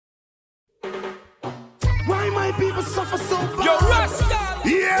my people suffer so bad. Yo, Raskal!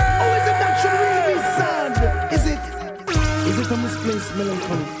 Yeah! Oh, is it that should really be sad? Is it a misplaced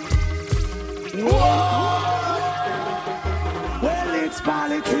melancholy? Whoa! Well, it's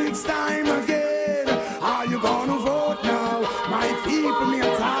politics time again. Are you gonna vote now? My people may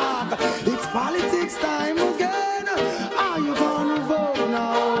talk. It's politics time again. Are you gonna vote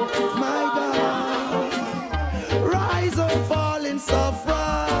now? My God. Rise or fall in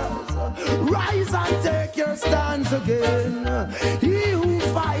sufferers. Rise and take your stands again. He who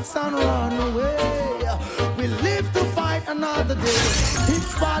fights and run away will live to fight another day.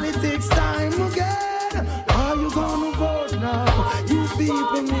 It's politics time again. Are you gonna vote now? You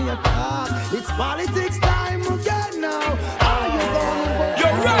people me a talk. It's politics time again now. Are you gonna vote? Yo,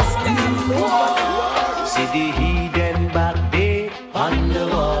 Raskal! See the heathen back there on the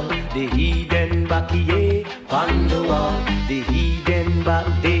wall. The heathen back here on the wall. The heathen back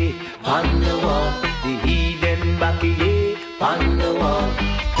there on the wall. The heathen back here on the wall.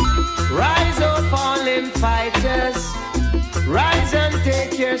 Rise up, fallen fighters. Rise and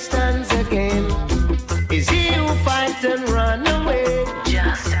take your stands again. Is he who fight and run away?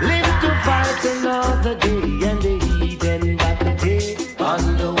 Live to fight another day. And the heathen back there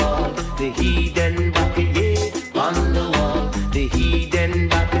on the wall. The heathen back here on the wall. The heathen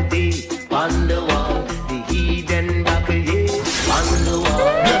back there on the wall. The heathen back here on the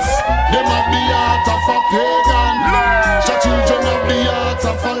wall. Yes, them have the heart of a pagan. The children have the heart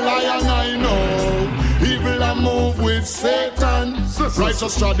of a lion, I know. Evil and move with Satan.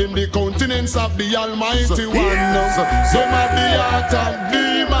 Righteous trod in the countenance of the Almighty One. Them have the heart of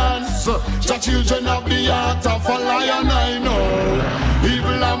demons. The children have the heart of a lion, I know.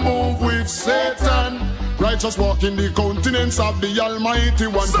 Evil and move with Satan. Righteous walk in the countenance of the Almighty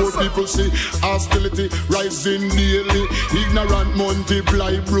One. Good people see hostility rising daily. Ignorant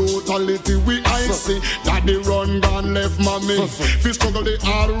multiply brutality. We I see that they run gone left mommy. Fi struggle the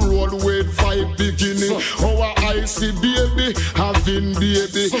hard road with 5 beginning. Our I see baby having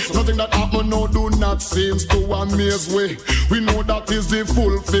baby. Nothing that happen now do not seems to amaze we. We know that is the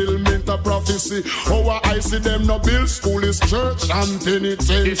fulfillment of prophecy. Our I see them no build school is church and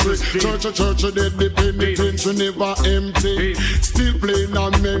penitentiary. Church dead the penitentiary never empty. Still playing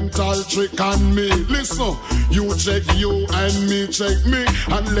a mental trick on me. Listen, you check you and me check me,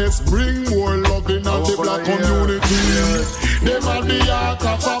 and let's bring more love in the black community. Them have the heart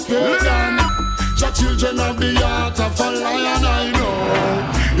of a pagan. The children have the heart of a lion, I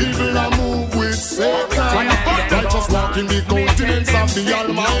know. Evil a move with Satan. Righteous walk in the countenance of the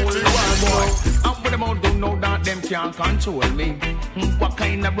Almighty One. I'm with them all, don't know that them can't control me. What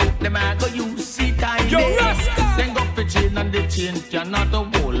kind of rope them I go use? See time. Yo, Raskal! Then go for chain and the chain cannot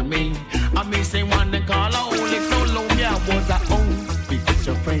hold me. I may say one they call a holy so low. Me I was a own because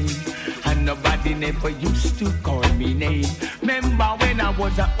your friend. And nobody never used to call me name. Remember when I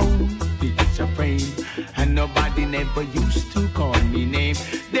was a own because your friend. And nobody never used to call me name.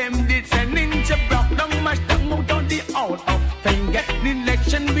 Them did say ninja block down, mash down out on the out of fame. Get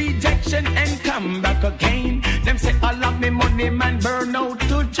election rejection and come back again. Them say all of me money man burn out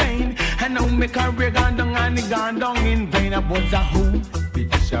to chain. And now me career gone down and it gone down in vain. I was a who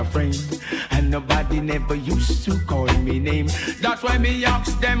because your friend. And nobody never used to call me name. That's why me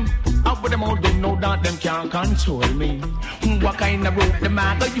ask them. I would them all don't know that them can't control me. What kind of rope them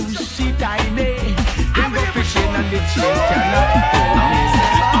I go use? See tiny. Them go fishing and the chain cannot hold me.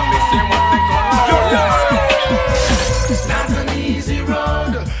 I me say what they call it's not an easy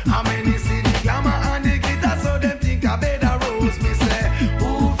road. How many see the glamour and the glitter, so them think I better rose. Me say,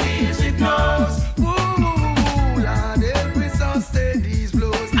 who feels it knows? Ooh, Lord, every sun stay these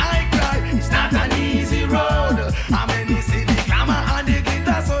blows. I cry, it's not an easy road. How many see the glamour and the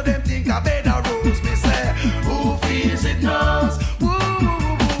glitter, so them think I better rose. Me say, who feels it knows?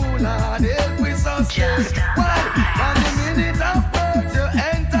 Ooh, Lord, every sun stay. Why? From the minute of birth, you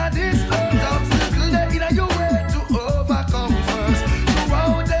enter this world. Obstacle there in your way to overcome first.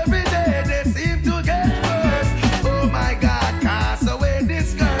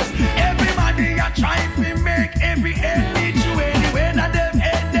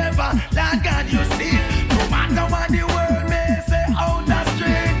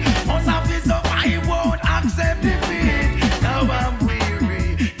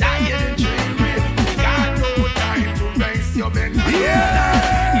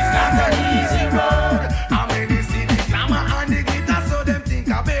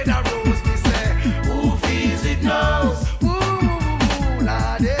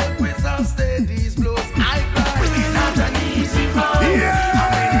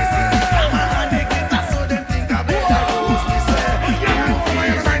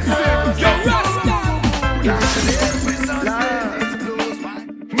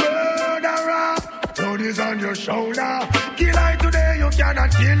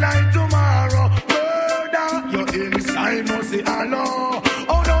 cannot kill like tomorrow. Murder, you're inside, no see alone.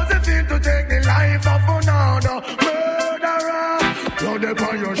 How does it feel to take the life of another? Murderer, blood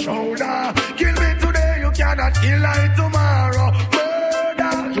upon your shoulder. Kill me today, you cannot kill like tomorrow.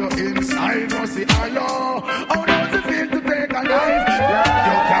 Murder, you're inside, no see alone. How does it feel to take a life?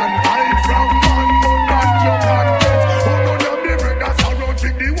 You can hide from man, but not your conscience. Who don't have the bread that's around,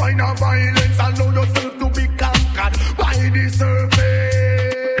 drink the wine of violence. Allow yourself to be conquered by the serpent.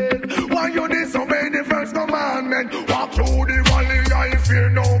 Why you disobey the first commandment? Walk through the valley, I fear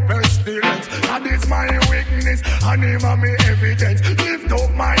no pestilence. That is my weakness, and him and me evidence. Lift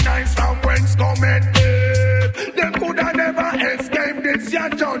up my eyes from whence cometh death. Them could have never escaped this your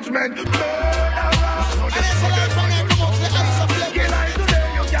judgment.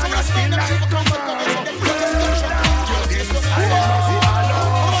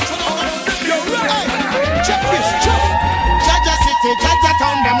 Jaja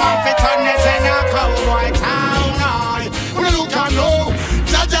town, them off it on it in a cowboy town. Look and know,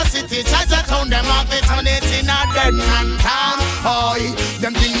 Jaja City, Jaja town, them off it on it in a dead man town. Oi,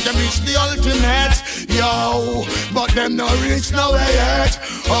 them think them reach the ultimate, yo, but them no reach nowhere yet.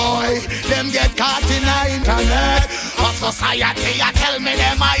 Oi, them get caught in the internet of society. I tell me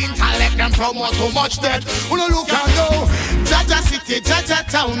them my intellect, them promote too much debt. Look and know, Jaja City, Jaja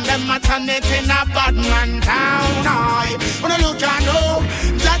town, them a turn it in a bad man town. Oi, look and know,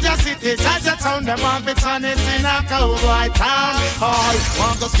 Jaja City, Jaja town, them off it on it in a cowboy town. Oi,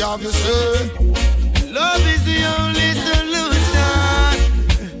 want to scab you say, love is the only solution,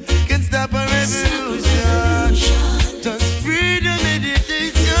 can stop a revolution. Just freedom,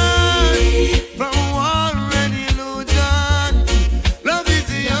 meditation, from war and illusion. Love is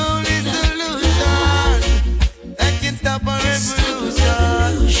the only solution that can stop a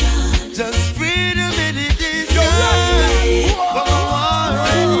revolution. Just freedom, meditation, from war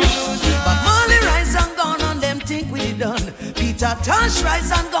and illusion. But Molly rise and gone on them think we done. Peter Tosh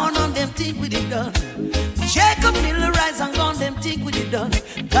rise and gone on them think we done. Jacob Miller rise and gone, them think we did done.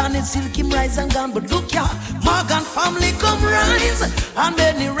 Garnet Silky rise and gone, but look ya, Morgan family come rise. And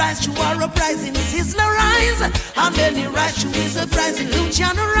Benny rise, you are uprising. Sizzler rise, and Benny rise, you is uprising.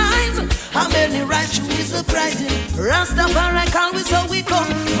 Luciano rise, and Benny rise, you is uprising. Rastafari call we so we come.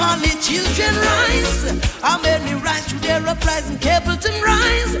 Molly children rise, and Benny rise, you they're uprising. Capleton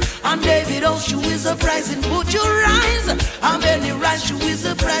rise, and David Osh, you is uprising. Put your rise, and Benny rise, you is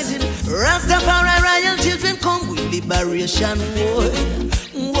uprising. Rastafari royal children come with liberation, boy.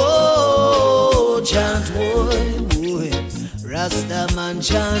 Whoa, chant, boy. Rasta man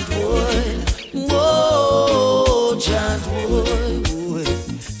chant, boy. Whoa, chant, boy.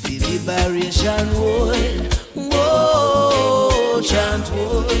 The liberation, boy. Whoa, chant,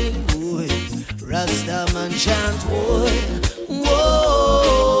 boy. Rasta man chant, boy.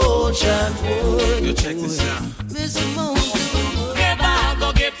 Whoa, chant, boy. You check this now. Mr. Moon. Never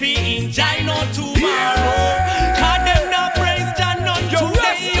go get free in China tomorrow. Cause them not praise John none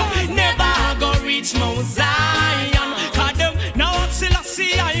today. Never go reach Mount Zion. Cause them now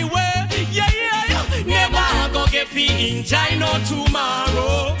Selassie highway. Yeah. Never go get free in China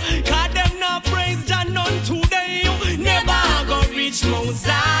tomorrow. Cause them not praise John none today. Never go reach Mount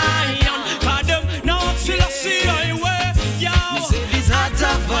Zion. Cause them now Selassie highway. Yo, This heart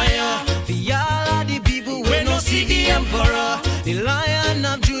of fire. For all of the people when no see the emperor. The Lion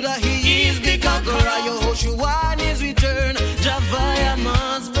of Judah, he is the conqueror. Yehoshua on his return, Javaya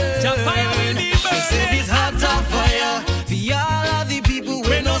must burn. Javaya will be burned. He said his heart of fire. For all of the people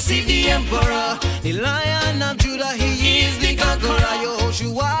when no see the emperor. The Lion of Judah, he is the conqueror.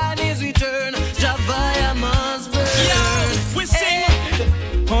 Yehoshua on his return, Javaya must burn. yeah, we sing.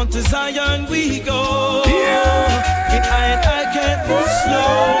 On to Zion we go. And I can't move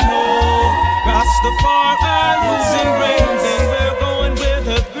slow, no. Rastafari was in rains, and we're going where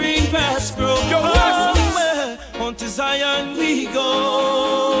the green grass grows. On to Zion we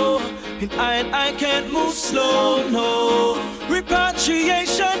go. And I can't move slow, no.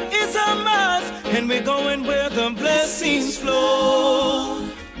 Repatriation is a must, and we're going where the blessings flow.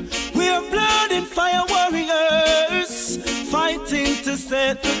 We're blood and fire warriors, fighting to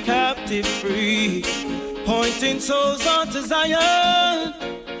set the captive free, pointing souls onto Zion.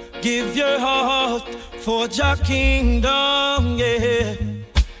 Give your heart for your kingdom, yeah.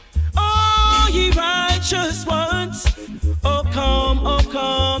 Oh, ye righteous ones, oh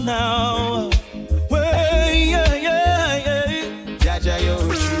come now. Well, yeah. Jaja,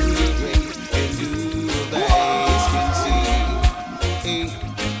 you're truly great, and you eyes can see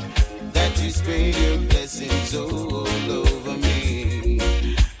that you spread your blessings all over me.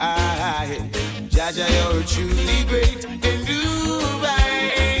 Jaja, you're truly great, and you eyes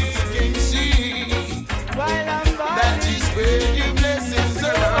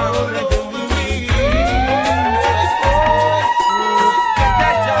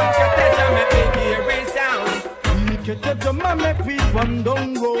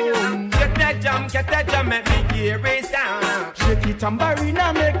Bandongo. Get that jam, make me hear it sound. Shake it tambourine,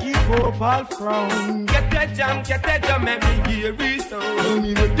 make it purple frown. Get that jam, make me hear it sound.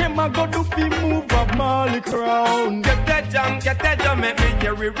 Me with them I go do fi move up Molly crown. Get that jam, make me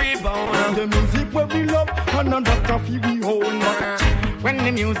hear it rebound. The music where we love, another coffee we own. When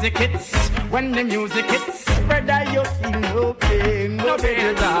the music hits, brother, you feel no pain, no pain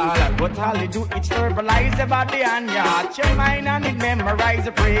at all. But all you do is verbalize your body and your heart, your mind, and it memorize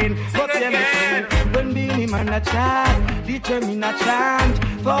your brain. But again, when Beanie Man a chant, determine a chant,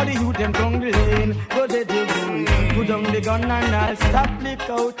 for the youth them down the lane, go they do it. Put down the gun and I'll stop lick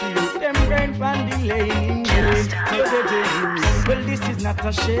out to you. Them brain from the lane, go they do it. Well, this is not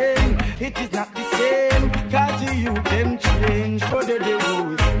a shame, it is not the same, cause the youth them change, go they do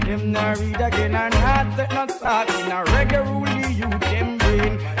it. Them not read again and not take no thought in a reggae rule the youth them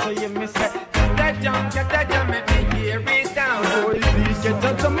brain. So you me say, get that jam, make me hear it sound. Oh, please get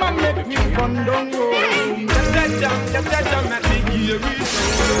out of my make me run down road. Get that jam, make me hear it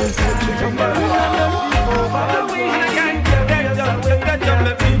sound. And again, get that jam, make me hear it sound. Get that jam,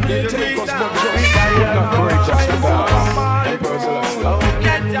 make me hear it sound.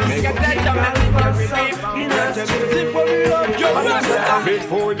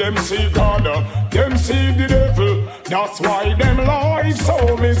 Before them see God, them see the devil. That's why them life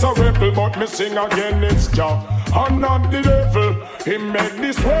so miserable. But me sing again, it's Jah and not the devil. He make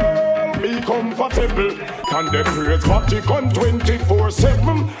this world be comfortable. Can they praise Vatican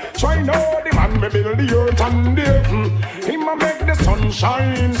 24/7? Try know the man me build the earth and the heaven. He ma make the sun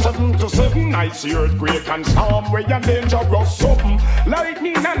shine 7 to 7. Ice earthquake and storm where you dangerous something.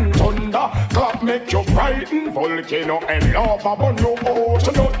 Lightning and thunder, clap make you frightened. Volcano and lava burn you out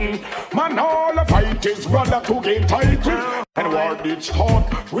to nothing. Man, all the fight is brother to gain title. And war did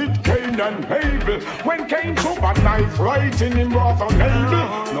start with Cain and Abel. When Cain took a knife right in him brother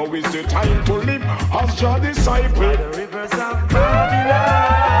Abel. Now is the time to live as your disciple. by the rivers of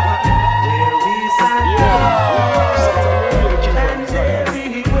Babylon, where we sat down, and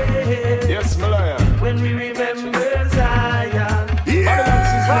everywhere. Yes, Malaya. When we remember Zion,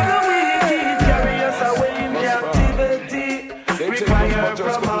 Father, we keep carry us away in captivity. Require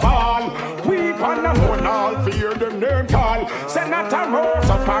from us. Weep and mourn all, fear them name call. Send not a rose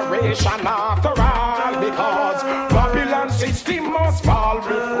of separation after all. Because Babylon 60 must fall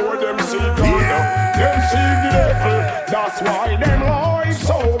before them see God. Them see the devil. That's why them life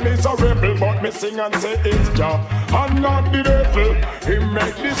so miserable. But me sing and say it's Jah and not the devil. He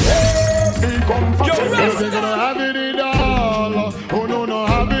make this world be comfortable. They gonna have it all. Oh no, no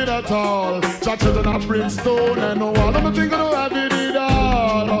have it at all. Jah children of brimstone and no one. I'm not gonna have it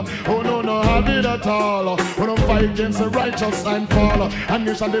all. Oh no, no have it at all. When I fight against the righteous and fall, and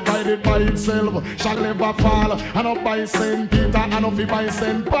nation divided by itself shall never fall. And up by Saint Peter and up by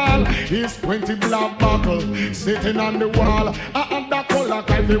Saint Paul is 20 black buckle sitting on the wall. And that color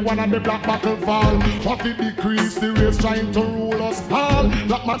every one of the black buckle fall. What it decrease the race trying to rule us all.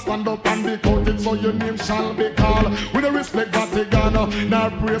 Black man stand up and be counted so your name shall be called. With the respect Vatican, now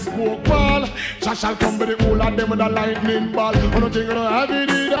praise Pope Paul. Jah shall come with the whole of them with a lightning ball. Oh no, you gonna have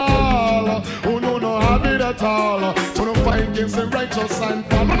it all. Oh no, no have it at all. So no fight against the righteous and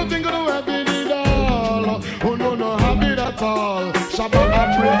fall. Oh no, you gonna have it all. Oh no, no have it at all. Shabbat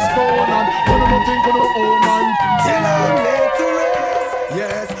and brimstone and oh no, nothing gonna oh man. Till I'm late to rest.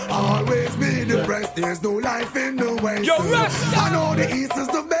 Yes, always be depressed. There's no life in the West. Yo, Raskal. I know the East is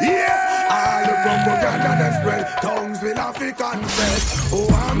the best. Yes, all the propaganda that spread. Tongues will have to confess. Oh,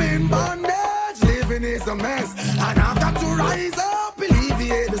 I'm in bondage. Living is a mess. And I've got to rise up,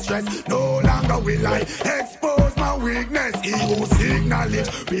 alleviate the stress. No longer will I expose my weakness. Ego acknowledge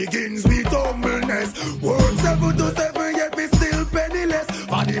begins with humbleness. Work 7 to 7, yet me still penniless.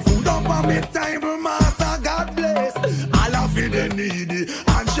 For the food up on me table, master, God bless. All of the needy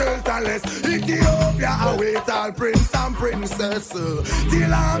and shelterless. Ethiopia await all prince and princess.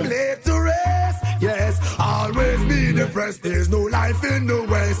 Till I'm late to rest. Yes, always be depressed. There's no life in the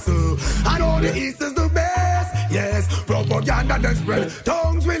West. I know the East is the best. Yes, propaganda that spread.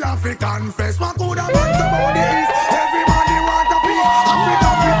 Tongues will have to confess. What could have done about the East? Everybody want a piece. Africa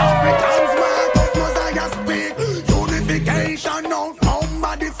for Africans, man. Messiah speak. Unification out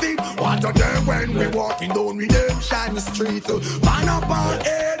on the feet. What a day when we walking down Redemption Street. Man up on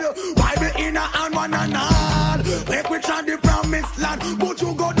head. Bible in a hand, one and all. Make we try the promised land. But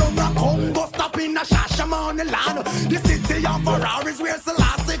you go down the Congo, stop in a Shashamane land. The city of Ferraris where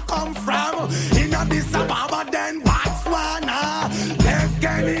Selassie come from. In Addis Ababa, then Botswana. Left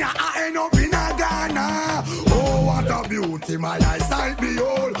Kenya, I end up in a Ghana. Oh, what a beauty, my eyesight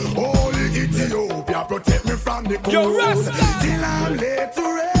behold. Holy Ethiopia, protect me from the cold. Till I'm late.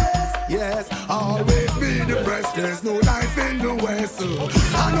 west, there's no life in the west. I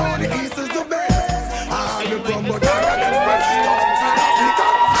know the east is the best. I the come, but I got express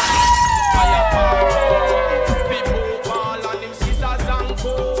people call on him scissors and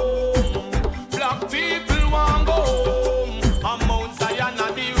comb. Black people want go home. On Mount Zion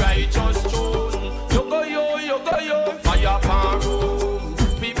and the righteous throne. You go yo, fire pan room.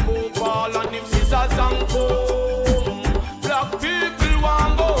 People call on him scissors and comb. Black people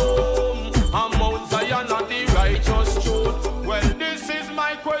want go home. On Mount Zion and the righteous throne. Well, this is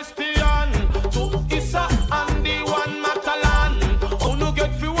my question to Issa and the one Matalan. How no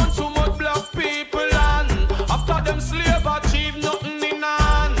get fi want so much black people and after them slave achieve nothing in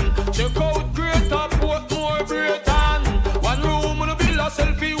hand. Check out greater port more Britain. One room will be a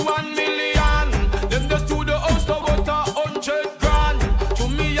selfie 1 million. Them just to the house to about 100 grand. To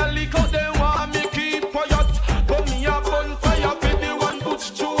me a leak out them want me keep quiet. But me a bonfire for the one Butch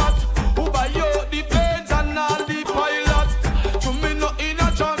Stewart. Who buy out the planes and all the pilots. To me no in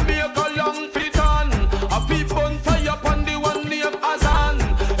a Jamaica long fit on. A big bonfire upon the one named Azan.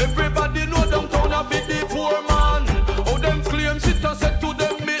 Everybody know downtown a bit the poor man. How them claim sit and said to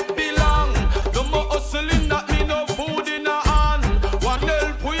them it belong. No more hustling that me no food in a hand. One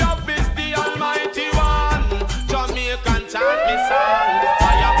help we have is the almighty one. Jamaican chant me song.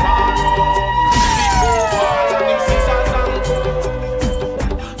 Fire pan room. People call on them scissors and comb.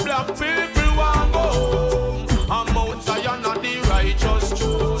 Black people want go home. On Mount Zion and the righteous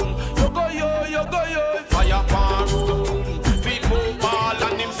throne. You go yo, fire pan room. People call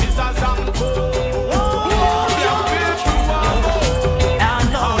on them scissors and comb. Black people want go home. On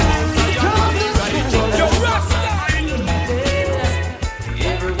Mount Zion and the righteous throne.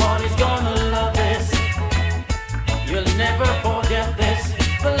 Everyone is gonna love this. You'll never forget this.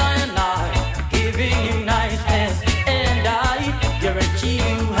 The lion eye giving you niceness, and I guarantee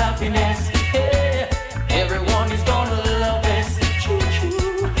you happiness. Hey, everyone is gonna love this. Choo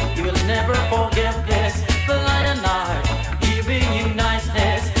choo. You'll never forget this. The lion eye giving you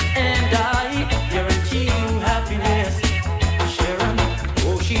niceness, and I guarantee you happiness. Sharon,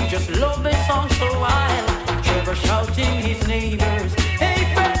 oh she just loved this song so wild. Trevor shouting his neighbors, hey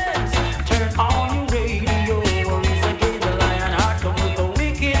friends, turn on your radio. Worries again, the lion heart come with a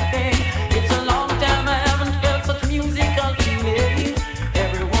wicked thing. It's a long time I haven't felt such musical feeling.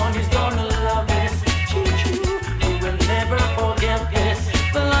 Everyone is gonna love this. Choo choo, you will never forget this.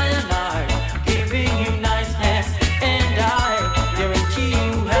 The lion heart giving you niceness, and I guarantee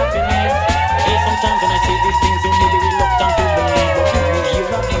you happiness. Hey, sometimes when I say these things, you may be reluctant to believe, but when you hear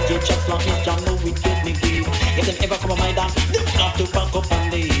a DJ just like this, you know it get me give. If them ever come on my dance, you got to pack up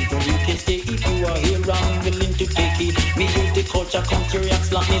and leave. Or you can stay if you are here and willing to take it. Me use the culture, come to react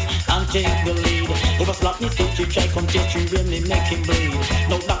slackness and take the lead. If a slackness don't you try, come test you when me make him bleed.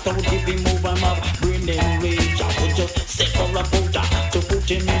 No doctor would give him move him up, bring them rage. I would just set for a boulder to put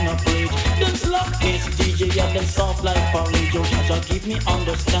him in a fridge. Them slackness DJ and them soft like porridge. Your teacher give me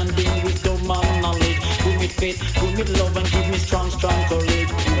understanding, wisdom and knowledge. Give me faith, give me love and give me strong courage.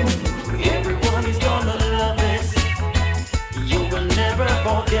 Everyone is gonna love this. You will never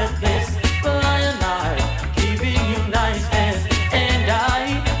forget this. The lion eye giving you niceness, and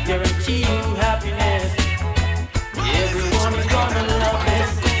I guarantee you happiness. Everyone is gonna love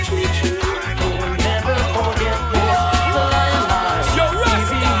this. You will never forget this. The lion eye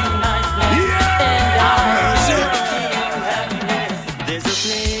giving you niceness, and I guarantee you happiness. There's a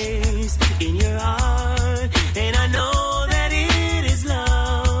place in your heart, and I know that it is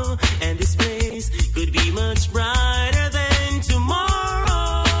love. And this place could be much brighter than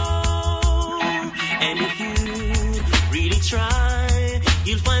tomorrow. And if you really try,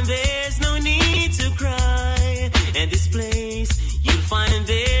 you'll find there's no need to cry. And this place, you'll find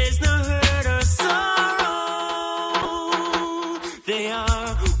there's no hurt or sorrow. There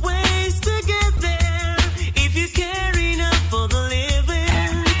are ways to get there if you care enough for the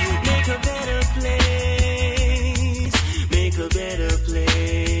living. Make a better place. Make a better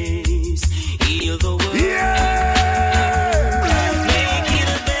place. Heal the world. Make it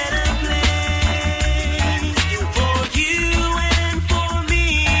a better place for you and for me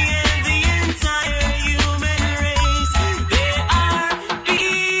and the entire human race. There are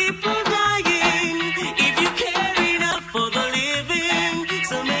people dying if you care enough for the living.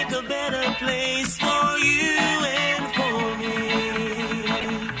 So make a better place for you and for me.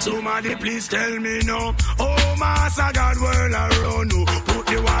 Somebody please tell me no. Oh, Master God, world around you. Put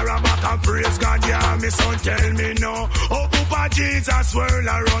the war back and praise God, yeah, me son, tell me no. Oh, Papa Jesus world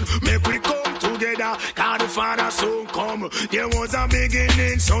around. Make we come together, God the Father soon come. There was a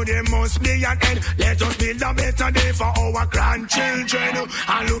beginning, so there must be an end. Let us build a better day for our grandchildren.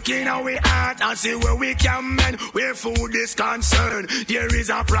 And look in our heart and see where we can mend. Where food is concerned, there is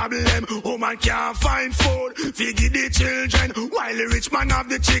a problem. Woman can't find food, feed the children. While the rich man have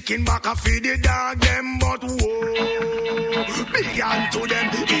the chicken back, I feed the dog them. But whoa, big unto them.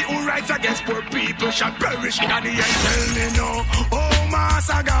 He who writes against poor people shall perish in the end. Tell me no, oh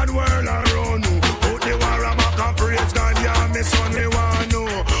Master God world around. Oh the war back and praise God, yeah, me son me want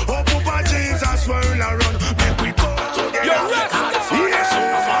know. Oh Papa Jesus world around. Make we go together. You're Raskal.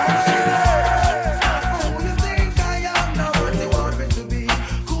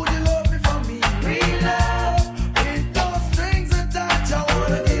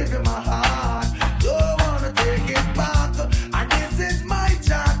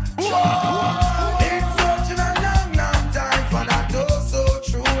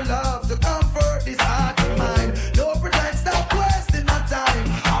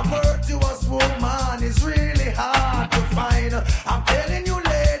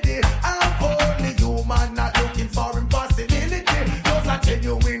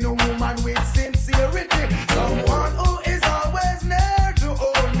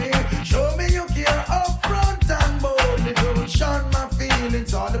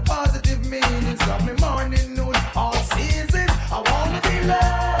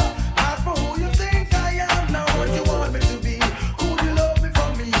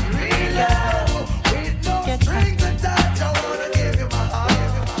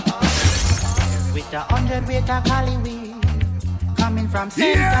 Coming from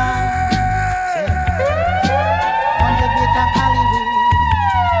Center, 100 meter Hollywood,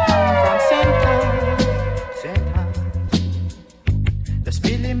 coming from Center. The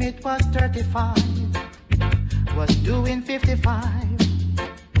speed limit was 35, was doing 55.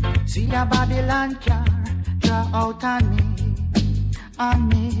 See a Babylon car draw out on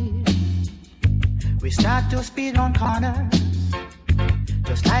me. We start to speed on corners,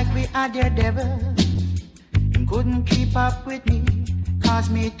 just like we are daredevils. Couldn't keep up with me, cause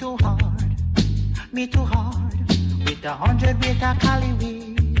me too hard. With 100 meter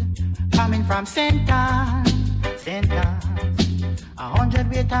Hollywood, coming from Center. 100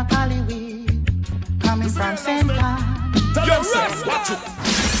 meter Hollywood, coming from Center. Yes, watch it.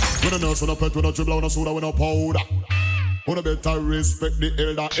 When a nurse, when a pet, when a dribble, when a soda, when a powder. When a better respect the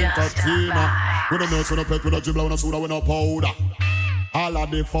elder entertainer. When a nurse, when a pet, when a dribble, when a soda, when a powder. All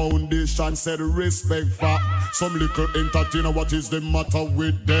of the foundation said respect for some little entertainer. What is the matter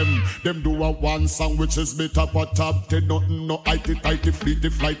with them? Them do a one song which is better but top 10. Nothing no tighty,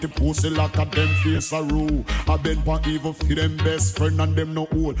 fleety, flighty, pussy like a them face a rule. I been for evil for them best friend and them no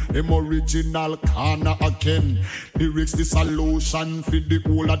old. Them original corner again. Lyrics the solution for the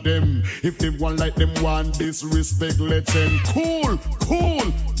whole of them. If they want like them want disrespect, let them cool.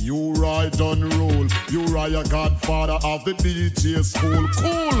 You ride on roll. You ride a godfather of the DJ school.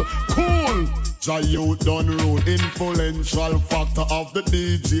 Cool. Jayo done roll. Influential factor of the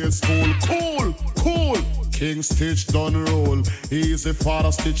DJ school. Cool. King Stitch done roll. He's a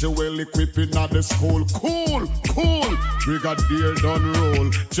father Stitch well equipping at the school. Cool. Brigadier done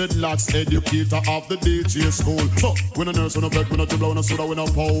roll. Dreadlocks educator of the DJ school. So, when a nurse, when a vet, when a dribble, when a soda, when a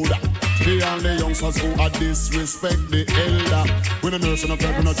powder. The only youngsters who are disrespect the elder. When a nurse, when a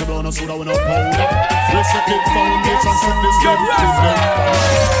vet, when a dribble, when a soda, when a powder. Respect the foundation, set this level to them.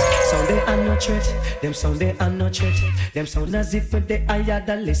 Sound they are no threat, them sound they are no threat. Them sound as if they are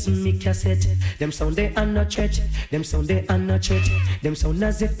the listen me cassette. Them sound they are no threat, them sound they are no threat. Them sound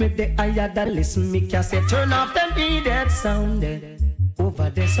as if they are the listen me cassette. Turn off them idiot sound over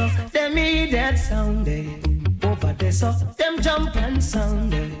there so. Them idiot sound over there so. Them jump and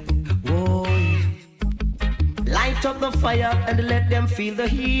sound whoa. Light up the fire and let them feel the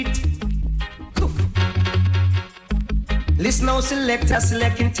heat. Listen now, select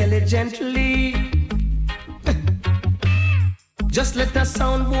intelligently. Just let the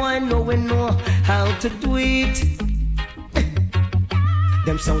sound boy know we know how to do it.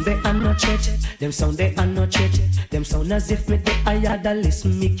 Them sound they are not church. Them sound they are not church. Them sound as if with the ayada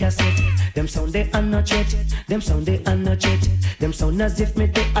listen me cassette. Them sound they are not church. Them sound they are not church. Them sound as if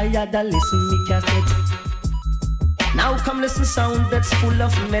with the ayada listen me cassette. Now come listen sound that's full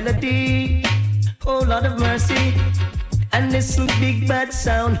of melody. Oh Lord of mercy. And listen big bad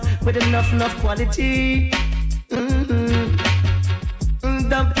sound with enough quality.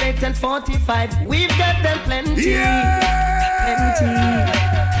 Dub plate and 45, we've got them plenty.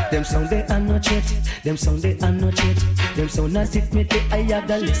 Them sound they are not yet. Them sound they are not yet. Them sound as if me the I have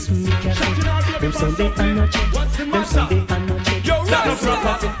the listen me can't. Them sound they are not yet. Them sound they are not yet. Yo,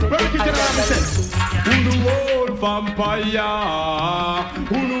 who the world vampire?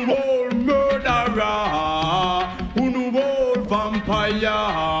 Who the world murderer? Who the world vampire?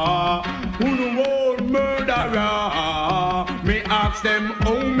 Who the world murderer? Me ask them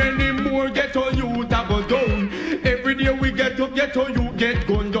how many more ghetto youth a go down. Every day we get up, ghetto youth get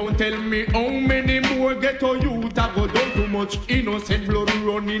gunned down. Tell me how many more ghetto youth a go down. Too much innocent blood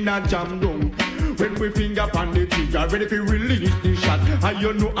running a jam down. When we finger on the trigger, ready to release the shot. And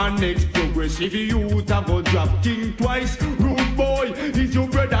you know our next progressive youth a go drop. Think twice, rude boy, is your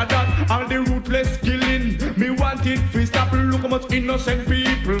brother that? All the ruthless killing, me want it to stop. Look how much innocent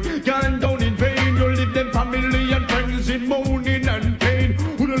people gone down in vain. You leave them family and friends in mourning and pain.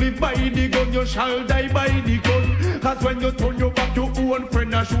 Who don't live by the gun, you shall die by the gun. Cause when you turn your back, your own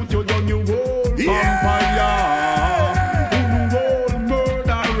friend and shoot you down, you won't vampire.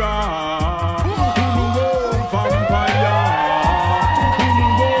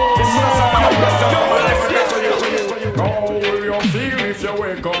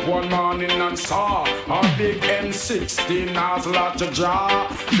 Wake up one morning and saw a big M16 nozzle at your jaw.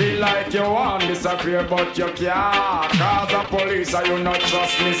 Feel like you want disappear but you can't. Cause the police are you not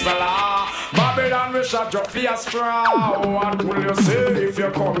trust Mr. Law. Babylon will shut your face straw. What will you say if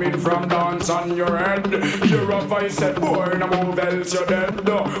you're coming from dance on your head? You're a voice said boy no move else you're dead.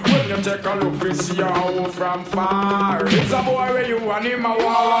 When you take a look we see you from far. It's a boy where you and him a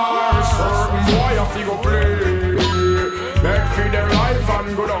war. Certain boy you feel go play. Beg for their life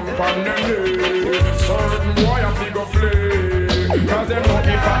and go down upon them day. Certain boy a figure flee. Cause them no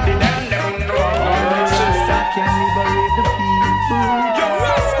be fatty them know how Rasta can liberate the people.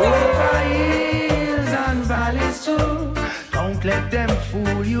 Over hills and valleys too. Don't let them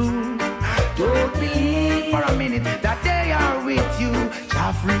fool you. Don't believe for a minute that they are with you.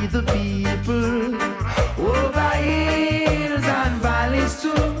 Shall free the people. Over hills and valleys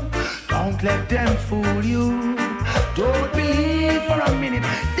too. Don't let them fool you. Don't believe for a minute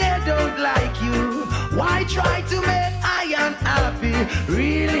they don't like you. Why try to make I unhappy?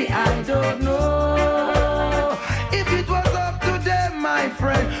 Really, I don't know. If it was up to them, my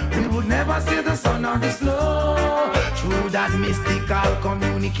friend, we would never see the sun or the snow. Through that mystical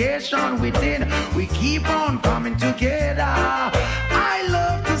communication within, we keep on coming together. I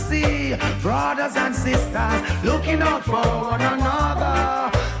love to see brothers and sisters looking out for one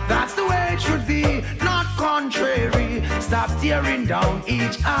another. That's the way it should be, not contrary. Stop tearing down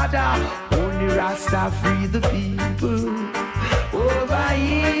each other. Only Rasta free the people. Over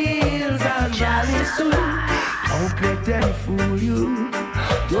hills and valleys too. Don't let them fool you.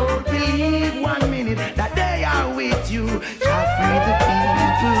 Don't believe 1 minute that they are with you. Shall free the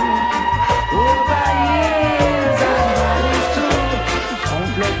people. Over hills and valleys too.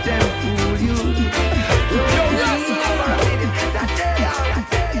 Don't let them fool you. Don't believe for a minute that they are.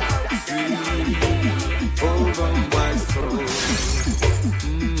 Over my soul,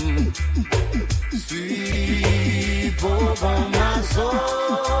 sweep over my soul.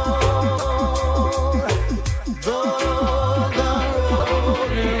 Though the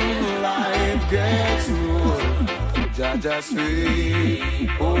road in life gets rough, Jaja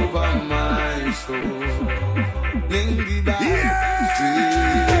sweep over my soul. Lingy back,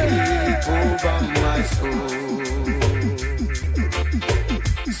 sweep over my soul.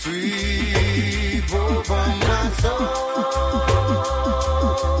 Sweep over my soul.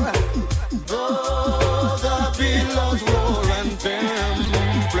 Though the billows roll and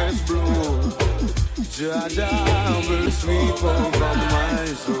tempests blow, Jaja will sweep over my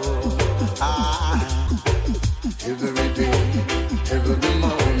soul. Every day, every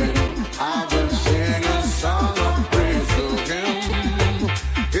morning, I will sing a song of praise to Him.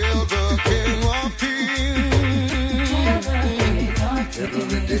 Hail the King of Kings.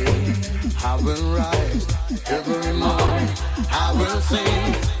 Every day I will rise, every morning I will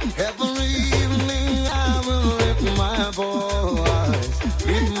sing, every evening I will lift my voice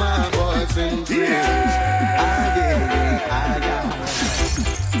in praise. I got,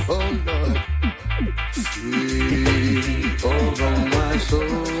 oh Lord, sweep over my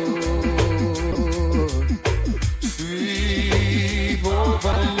soul, sweep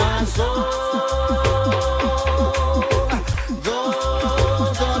over my soul.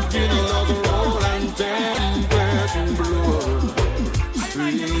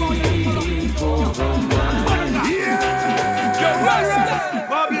 Sweep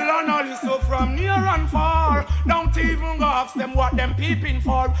what them peeping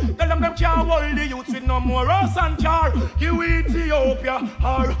for. Tell them can't hold the youth with no more house and car. You Ethiopia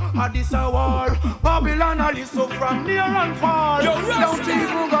or Addis a war. Babylon a listen from near and far. Don't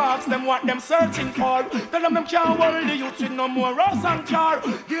even go ask them what them searching for. Tell them can't hold the youth with no more house and car.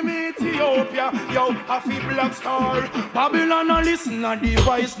 Give me Ethiopia, yo, a fee black star. Babylon a listen and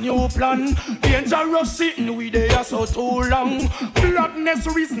devise new plan. Dangerous sitting we there so too long. Blackness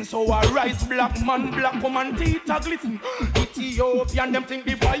reason so I rise black man, black woman teeth a glisten. Ethiopian them think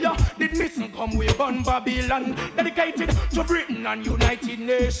the fire did missing come with burn Babylon. Dedicated to Britain and United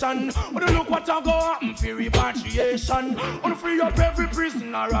Nations. Wanna look what I go happen for repatriation. Wanna free up every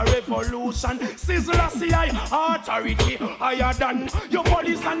prisoner a revolution. Sizzle a CI authority higher than your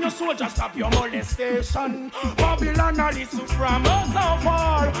police and your soldiers stop your molestation. Babylon a listen from us so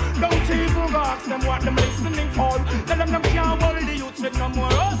far. Don't even ask them what them listening for. Tell them can't hold the youth with no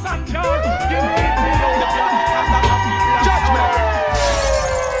more us and car. Give me judgment.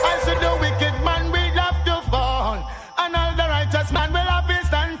 I said the wicked man will have to fall, and all the righteous man will have to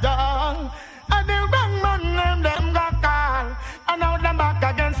stand tall. And the wrong man them got call, and now them back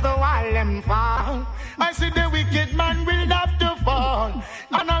against the wall them fall. I see the wicked man will have to fall,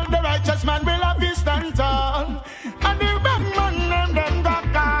 and all the righteous man will have to stand tall. And the wrong man them got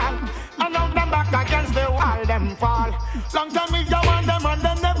call, and now them back against the wall them fall. Long time me you want them and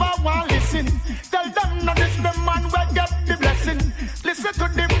them never want listen. Tell them not this the man will get the blessing. Listen to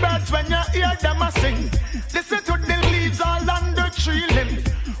the birds when you hear them a sing. Listen to the leaves all on the tree limb.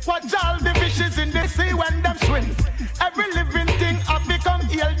 Watch all the fishes in the sea when them swim. Every living thing have become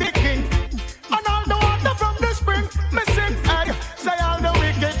heal the king. And all the water from the spring, me sing, hey. Say all the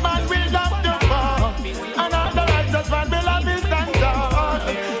wicked man will have to fall, and all the righteous man will have his stand tall.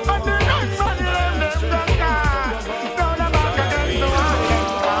 And the right man will have them car. Down the back against the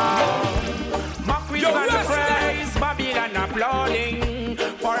wall. Mockeries and praise, Babylon applauding.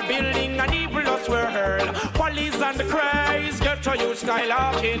 For building an evilous world. Police and the cries, get to you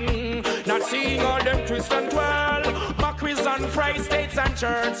skylarking. Not seeing all them twist and twirl. Mockeries and praise, states and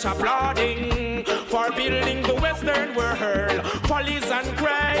church applauding. For building the western world. Police and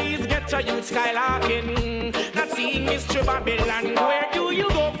cries, get to you skylarking. Not seeing Mr. Babylon, where do you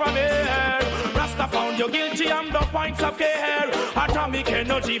go from here? Rasta found you guilty and the points of care. Atomic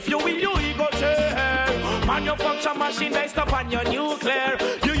energy, fuel your ego share. Manufacture machine based upon your nuclear.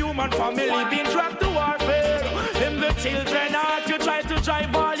 Your human family being trapped to warfare. In the children heart you try to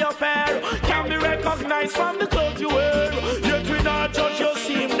drive all your fare. Can be recognized from the clothes you wear. Yet we not judge you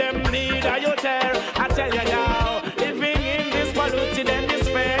seem them need or you tear. I tell you now, living in this polluted and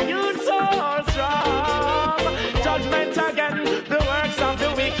despair, you so strong. Judgment again, the works of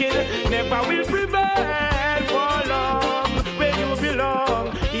the wicked never will prevail for long. Where you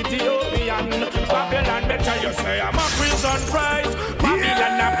belong, Ethiopian, Babylon, better you say I'm a prison prize.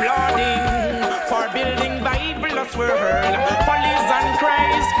 Babylon applauding for building the evilous world. Police and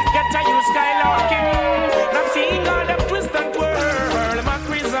cries, get to you skylarking. Not seeing all them twist and twirl.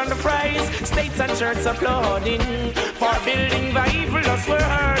 Mockeries and fries, states and churches applauding for building the evilous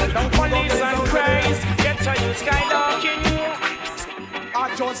world. Police and cries, get to you skylarking.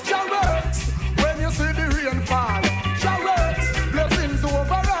 I just chariots when you see the rain fall. Chariots, blessings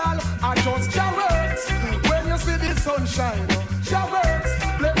overall. I just chariots when you see the sunshine. Chariots,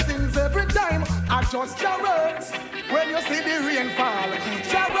 blessings every time. I just chariots when you see the rain fall.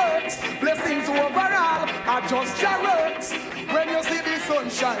 Chariots, blessings overall. I just chariots when you see the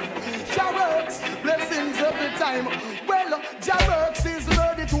sunshine. Chariots, blessings every time. Well, chariots is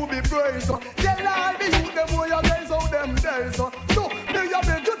ready to be praised. Tell all the youth them where you guys out them days. So, do you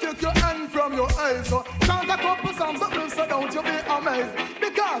beg to take your hand from your eyes? Chant a couple songs so don't you be amazed.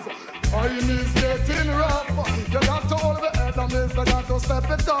 Because time is getting rough. You got to hold the head and miss. You got to step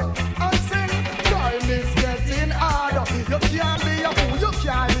it up and sing. Time is getting hard. You can't be a fool. You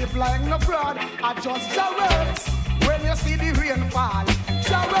can't live like no fraud. I just chariots when you see the rain fall.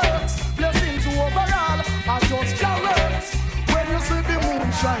 Chariots, blessings overall. I just chariots when you see the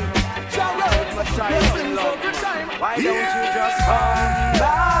moon shine. Chariots, blessings every time. Why don't you just come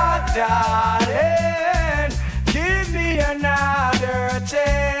back, darling? Give me another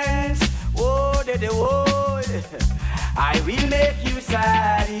chance. Whoa, whoa. I will make you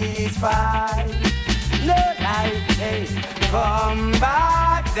satisfied. No lie, hey. Come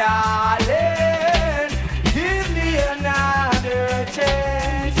back, darling. Give me another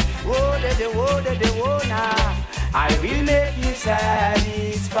chance. Whoa, now. I will make you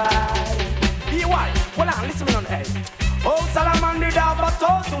satisfied. Be why? Hold on, listen me on the head. Oh, Solomon did have a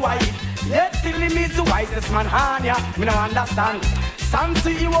toast to wife. Yet still he meets the wisest man, Hanya. Me no understand.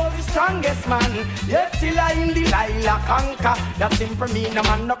 Samson, he was the strongest man. Yes, still I in Delilah conquer. That simple me, no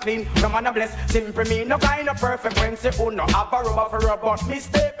man no clean, no man no bless. Simple me, no kind of perfect when say who no have a rubber for rubber, but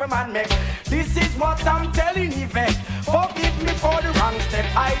mistake a man make. This is what I'm telling you, Vec. Forgive me for the wrong step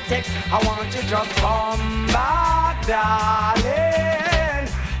I take. I want you just come back, darling.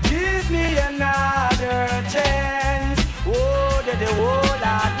 Give me another chance. Oh,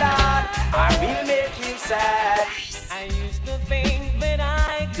 lad, I will make you sad. I used to think that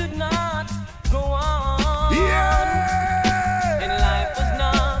I could not go on. Yeah! And life was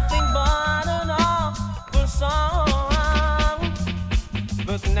nothing but an awful song.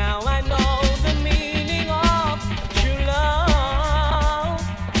 But now I know the meaning of true love.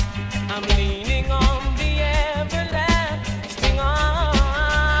 I'm leaning on the everlasting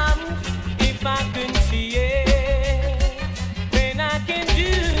arms. If I could see it, then I can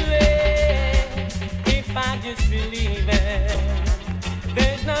do it. If I just believe it,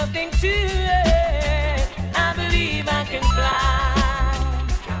 there's nothing to it. I believe I can fly.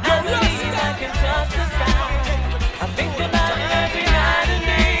 I believe I can touch the sky. I think about it every night and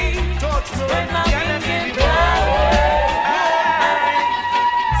day. Spread my wings and fly.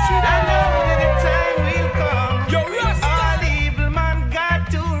 I know that the time will come. All evil man got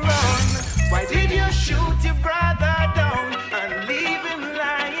to run. Why did you shoot your brother down and leave him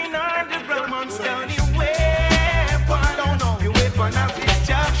lying on the ground? Down your weapon of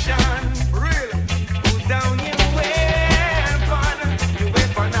destruction. Real. Put down your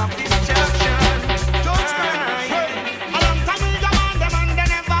weapon of destruction. A long time we demand them and they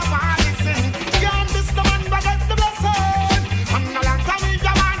never want to listen. Can't miss the man but get the blessing. And a long time we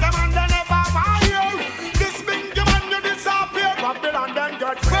demand them and they never want you. This big man you disappear. Babylon then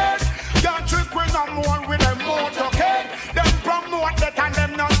get fed. Can't trick with no more with them motorcade. Them promote that and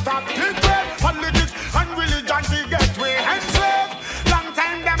them not stop it. Politics and religion to get way enslaved. Long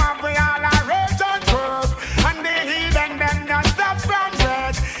time them have we all a rage and curve. And the heathen them not stop from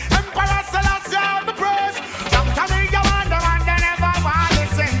rage. Emperor Selassie all the praise. Long time we go on them and they never want to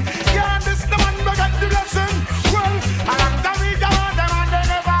listen. Can't miss the man but get the lesson. Well, a long time we go on them and they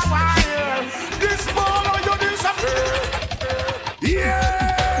never want to hear. This ball or you disappear. Yeah!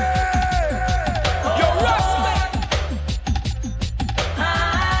 Yo, Raskal!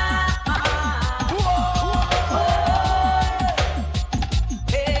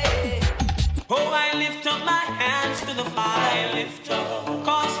 Oh, I lift up my hands to the Father, lift up,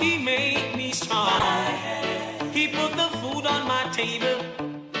 cause He made me strong. He put the food on my table,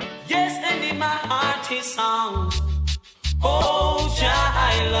 yes, and in my heart His song. Oh, Jah,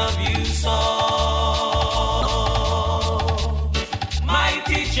 I love you so.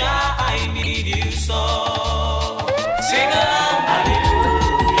 Mighty Jah, I need you so. Sing along,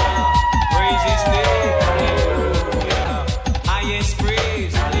 hallelujah, praise His name, hallelujah, highest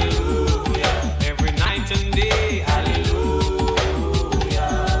praise, hallelujah, every night and day, hallelujah.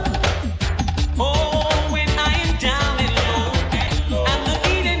 Oh, when I am down and low, and the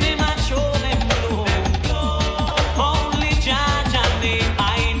beating in my shoulder and blow, only Jah, Jah name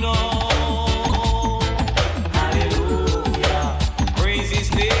I know. Hallelujah, praise His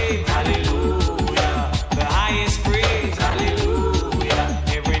name, hallelujah, the highest praise, hallelujah,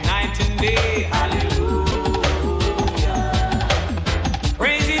 every night and day, hallelujah.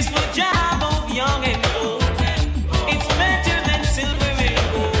 Praises for Jah, both young and old. It's better than silver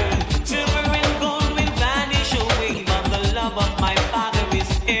and gold. Silver and gold will vanish away, but the love of my Father is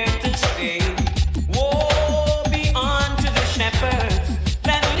here to stay. Woe be unto the shepherds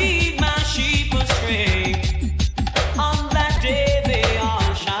that lead my sheep astray. On that day they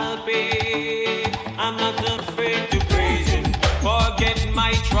all shall pay. I'm not afraid to praise Him. Forget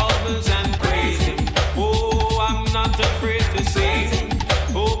my troubles and praise Him. Oh, I'm not afraid to say Him.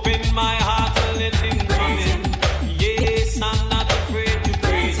 Open my heart and let Him come in. Yes, I'm not afraid to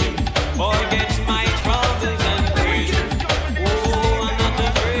praise Him. Forget my troubles and praise Him. Oh, I'm not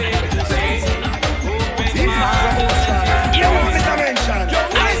afraid to say Him. Open my heart and let Him Yo, come in. Mr. Mention,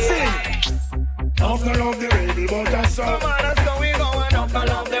 listen. Don't love the rebel, but that's all. We going up and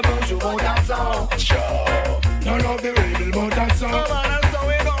love the bush, you won't have some. Sure. Don't love the rebel, but that's all.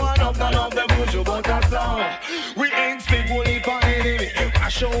 We going up and love the bush, you won't have some. We ain't speak only for enemy.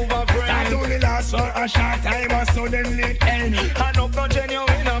 Wash over That friends. only lasts for a short time or suddenly it end. I know no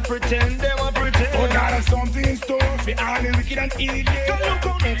genuine and pretend, they want pretend. But God has something in store for all the wicked and evil. Can you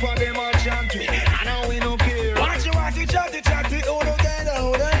come for them and chant we? I know we don't care. Watch you want to chatty, oh no get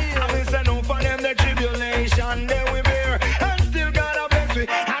out of here. I mean say no for them the tribulation, then we bear. And still God a bless we,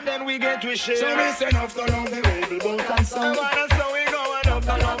 and then we get to share. So we say enough to love the rebel, but and sound. So we going up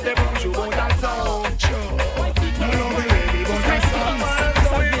and love the bush, you won't have sound. Sure. Don't love the rebel, but and sound.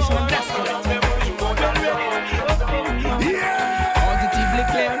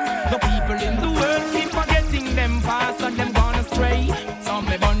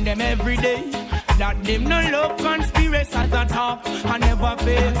 day. That them no love conspiracies at all, I never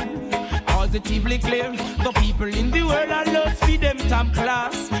fail. Positively clear, the people in the world are lost for them top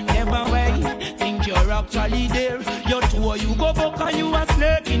class. Never way, think you're actually there. Your tour you go back and you a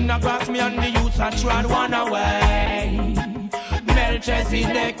snake in the grass. Me and the youths are trod one away.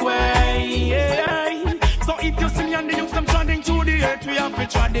 Melchizedek way, yeah. So if you see me and the youths I'm treading through the earth, we have to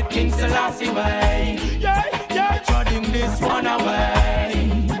trod the King Selassie way. Yeah, yeah, treading this one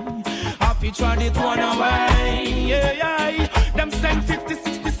away. Have to trod it one away, yeah, yeah. Them send 50,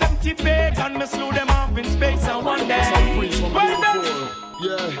 60, 70 pagan, me slew them off in space and one day.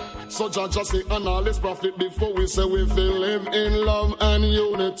 Yeah, so Jah say and all his prophet before we say we feel live in love and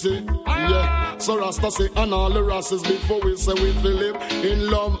unity. Yeah, so Rasta say and all the races before we say we feel live in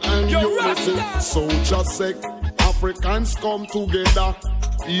love and unity. So Jah say Africans come together,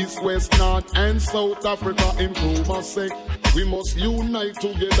 East, West, North and South Africa improve us say. We must unite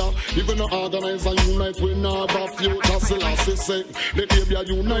together. Even the organize and unite, we not have a future. Selassie say, let there be a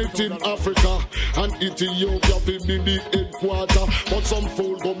united Africa and Ethiopia will be the headquarter. But some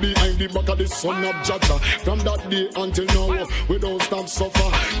fool go behind the back of the son of Jaja. From that day until now, we don't stop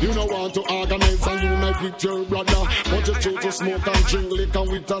suffer. You don't want to organize and unite with your brother, but you choose to smoke and drink liquor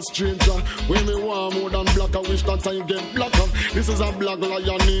with a stranger. When we want more than black, I wish that time get blacker. This is a black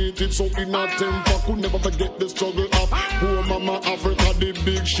lion needed, so in a temper could never forget the struggle of poor Mama Africa, the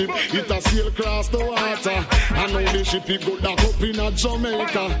big ship, it a sail across the water. And now the ship it go down up in a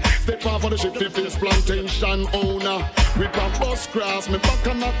Jamaica. Step off of the ship, the face plantation owner. With a bus cross, me back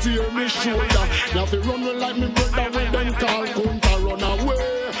and a tear me shoulder. Now if you run me like me brother, with them call counter run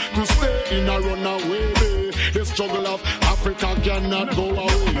away. To stay in a runaway way. The struggle of Africa cannot go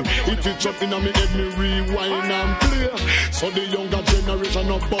away. It is up in a me head, me rewind and play. So the younger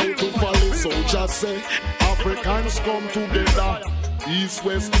generation about to follow. So just say Africans come together, East,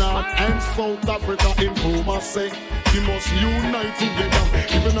 West, North and South Africa improve us say. We must unite together,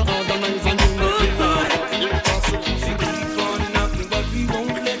 even organize and unite. They keep on knocking but we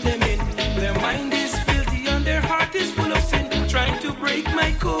won't let them in. Their mind is filthy and their heart is full of sin, trying to break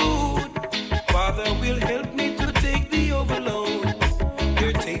my code. Father will help me to take the overload.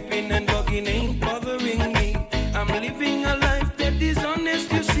 Their taping and bugging ain't bothering me. I'm living a life that is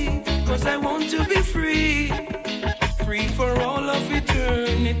honest, you see, cause I want to be free. Free for all of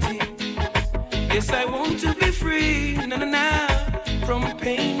eternity. Yes, I want to be free, from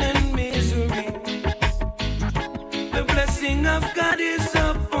pain and misery. The blessing of God is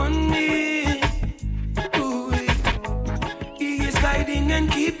upon me. Ooh, He is guiding and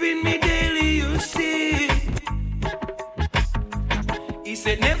keeping me daily, you see. He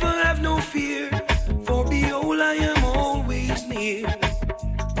said, never have no fear, for behold, I am always near.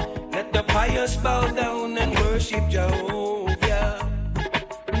 Let the pious bow down and worship Jehovah.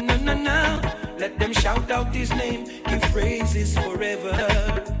 No. Let them shout out His name, give praises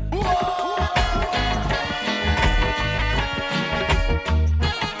forever.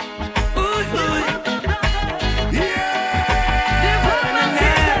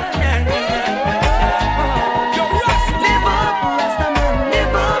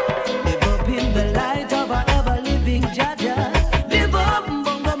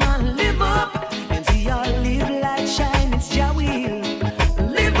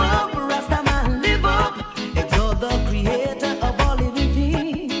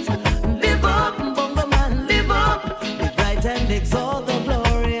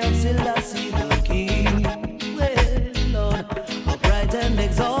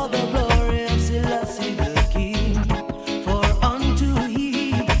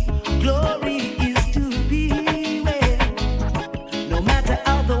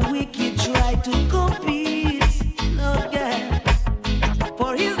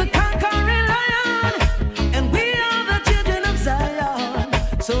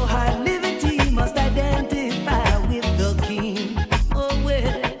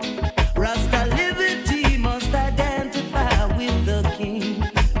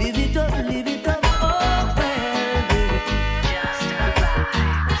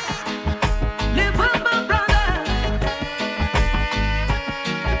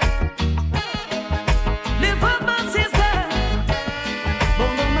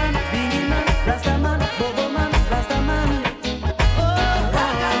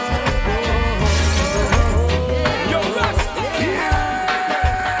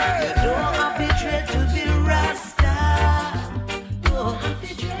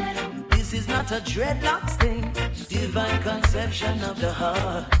 dreadlocks thing, divine conception of the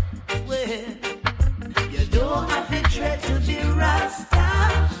heart. Well, you don't have to dread to be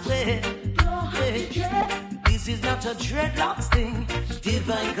Rasta. Well, this is not not a dreadlocks thing,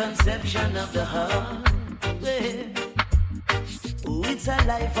 divine conception of the heart. Yeah. Oh, it's a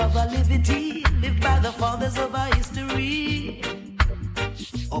life of a liberty, lived by the fathers of our history.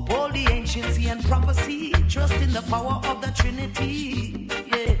 Uphold the anciency and prophecy, trust in the power of the Trinity.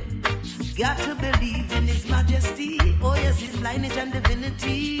 Yeah. Got to believe in His majesty, oh yes, His lineage and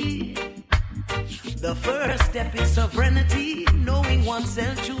divinity. The first step is sovereignty, knowing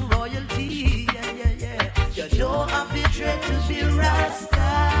oneself true royalty. Yeah, yeah, yeah. You don't have to dread to be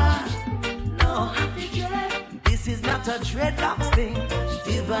Rasta. No, this is not a dreadlocks thing,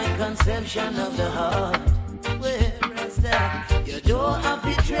 divine conception of the heart. Well, Rasta, you don't have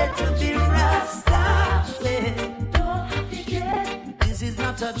to dread to be Rasta. Well, this is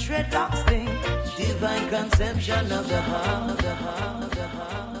not a dreadlocks thing, divine conception of the heart, of the heart, of the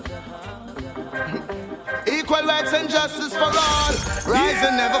heart, of the heart, of the heart. Equal rights and justice for all. Rise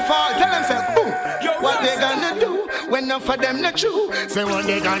and never fall. Tell them, say, boom. What they gonna do when enough of them not true? Say what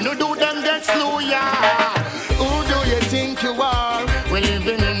they gonna do, them get slow, yeah. Who do you think you are? We're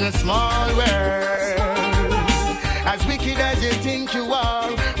living in a small world. As wicked as you think you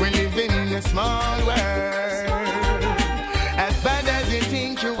are, we're living in a small world. As bad as you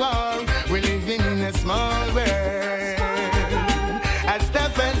think you are, we're living in a small world. As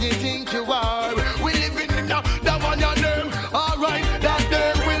tough as you think you are, we're living in that one your name. Alright, that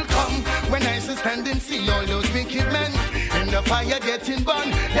day will come when I stand and see all those wicked men in the fire getting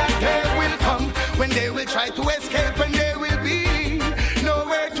burned. That day will come when they will try to escape and there will be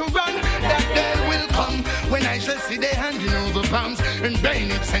nowhere to run. That day will come when I shall see they handing over bombs and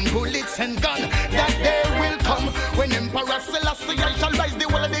bayonets and bullets and guns. That day will come when Emperor Selassie I shall rise the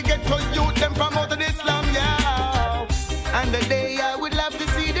whole of the ghetto youth them from out of Islam, yeah. And the day I would love to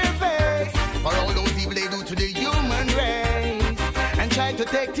see their face for all those evil they do to the human race and try to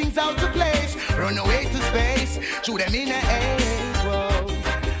take things out of place, run away to space, shoot them in the air. Whoa.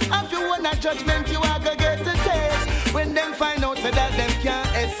 If you want a judgment, you are gonna get a taste when them find out that them can't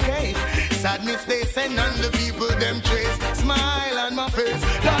escape. Sadness they send on the people them trace. Smile on my face.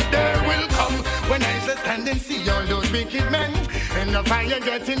 That day will come when I shall stand and see all those wicked men in the fire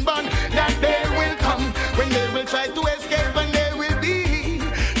getting burned. That day will come when they will try to escape and there will be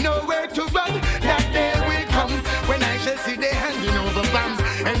nowhere to run. That day will come when I shall see they handing over bombs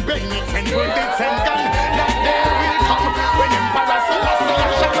and bayonets and bullets and guns. That day will come when Emperor Selassie I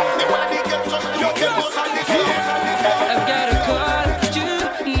shall rise the body get to you. I've got a call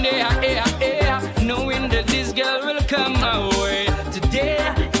today, knowing that this girl will come my way today.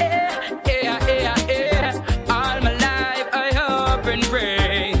 All my life I hope and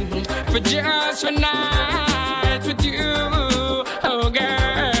pray for just one night with you, oh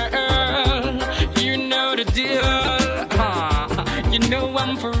girl. You know the deal, you know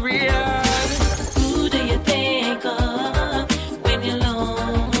I'm for real. Who do you think of when you're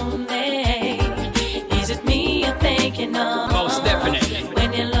lonely? Is it me you're thinking of? Most definitely.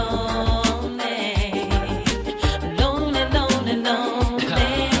 When you're lonely, lonely, lonely,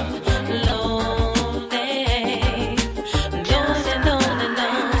 lonely,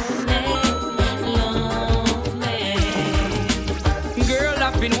 Girl,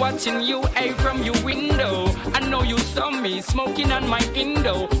 I've been watching you from your window. I know you saw me smoking on my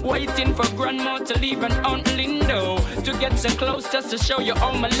Indo, waiting for grandma to leave an Aunt Lindo to get so close just to show you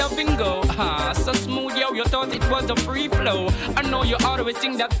all my loving go. So smooth, yo, you thought it was a free flow. I know you always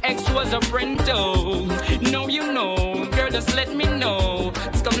think that X was a friend, though. No, you know, girl, just let me know.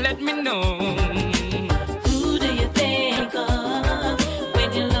 Just come let me know. who do you think of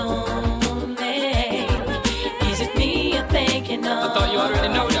when you're lonely? Is it me you're thinking of? I thought you already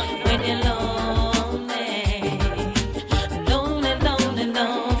know that. When you're lonely, lonely, lonely,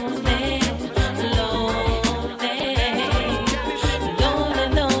 lonely, lonely, lonely,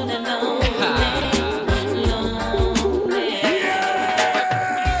 lonely, lonely.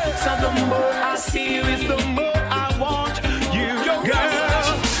 So the more I see you is the more I want you,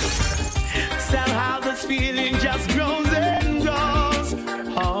 girl. Somehow this feeling just grows and grows.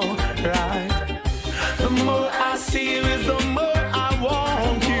 Alright. The more I see you is the more I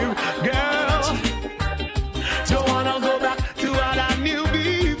want you, girl. Don't wanna go back to what I knew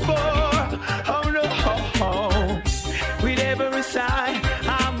before. Oh no. With every sigh,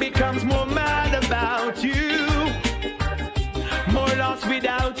 I becomes more mad about you. More lost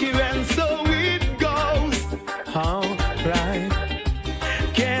without you, and so it goes. Alright.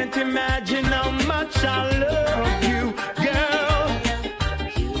 Can't imagine how much I love you, girl.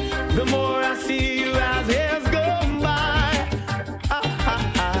 The more I see you as years go by,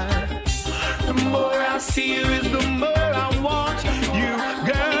 the more I see you is the more I want you,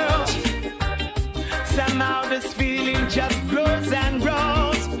 girl. Somehow this feeling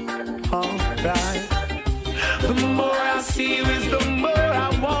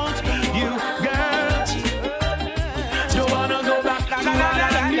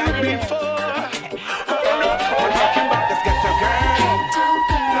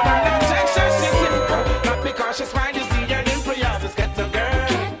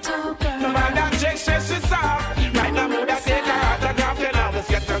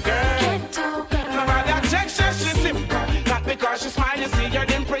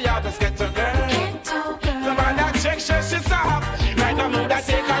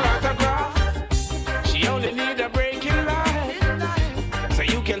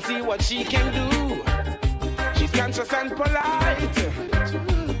you can see what she can do. She's conscious and polite,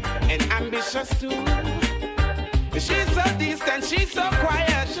 and ambitious too. She's so distant, she's so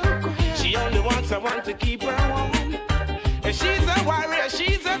quiet. She only wants someone to keep her warm. And she's a warrior,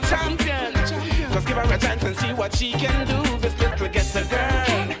 she's a champion. Just give her a chance and see what she can do. This little ghetto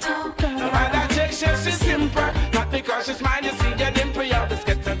girl. No matter check, she's simple. Not because she's mine, you see your dimple, yo, this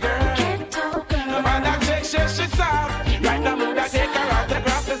ghetto girl. No matter check, she's soft. Right now, mood I take her out the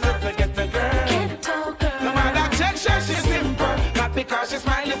graph. This little ghetto girl. No matter check, she's simple. Not because she's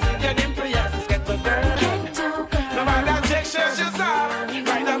mine, you see your dimple, yo, this ghetto girl. No matter check, she's soft.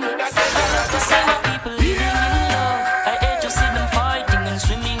 Right now, mood I take her out the graph. People living in love. I hate to see them fighting and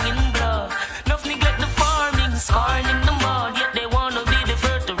swimming in blood. Enough neglect the farming, scarring in the mud. Yet they wanna be the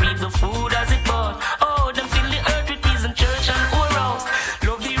first to reap the food as it bud. Oh, them fill the earth with peas and church and whorehouse.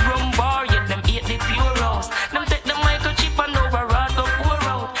 Love the rum bar, yet them hate the pure house. Them take the microchip and override the pour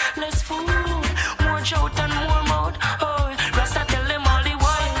out. Less food, more shout and more mouth. Oh, Rasta tell them all the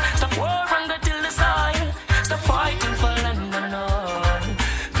while. Stop war and go till the soil. Stop fighting for land and all.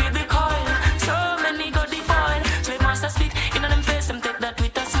 Feed the coil, so many go defile. Slave master spit in them face, them take that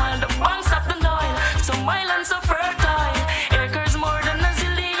with a smile. The banks of the Nile, so my land so fertile. Acres more than a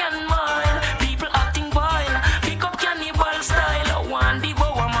zillion mile. People acting vile, pick up cannibal style. One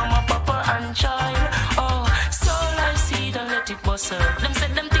devour mama, papa and child. Oh, soul I see, don't let it bust her. Them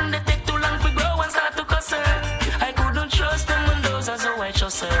said them think they take too long to grow and start to cuss her. I couldn't trust them when those are so I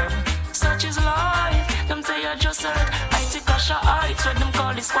trust her. Such is life, them say I just heard. I take a shot heights, what them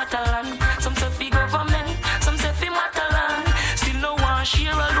call the squatter land. Some say fi government, some say fi matter land. Still no one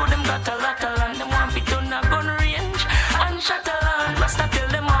share, although them got a lot of land. Them want fi turn a gun range and shatter land. Rasta tell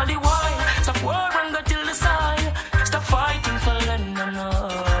them all the while, stop war and go till the soil. Stop fighting for land and all.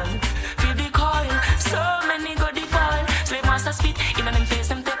 Feel the coil, so many go defile. Slave master spit in them face,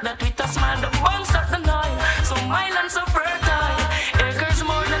 them take that with a smile. The banks of the Nile, so my land so fertile. Acres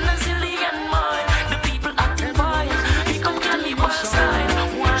more than a zillion mile. The people acting vile, become cannibal style.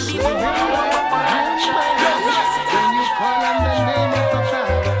 One the When you call on the name of the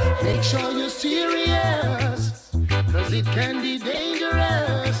Father, make sure you're serious, cause it can be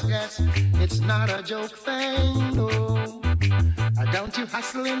dangerous. Yes, it's not a joke thing, no. Don't you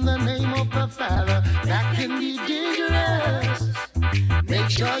hustle in the name of the Father, that can be dangerous. Make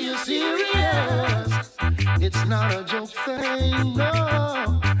sure you're serious, it's not a joke thing,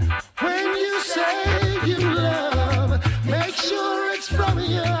 no. When you say you love, make sure it's from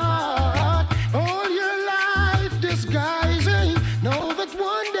your heart. All your life disguising, know that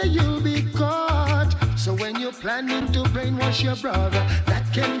one day you'll be caught. So when you're planning to brainwash your brother,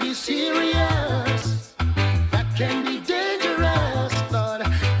 that can be serious, that can be dangerous, Lord.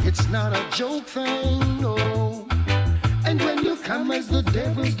 It's not a joke thing, no. And when you come as the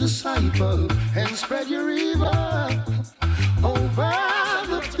devil's disciple and spread your evil over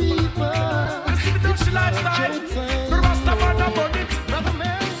the people, it's not a joke thing, no.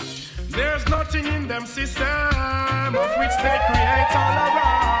 There's nothing in them system of which they create all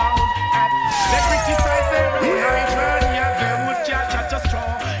around. And they criticize their religion, yet they would catch a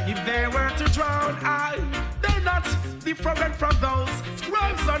straw if they were to drown. They're not different from those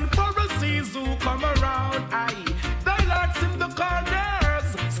scribes and Pharisees who come around. They lurks in the corners,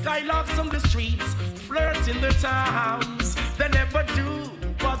 skylarks on the streets, flirts in the towns. They never do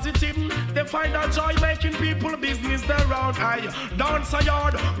positive. They find a joy making people business around. Dance a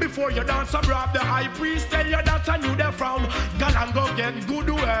yard before you dance abroad. The high priest tell you that I knew they frown. Go and go get good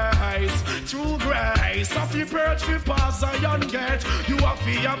ways through grace. Of you purge we pass a young gate. You have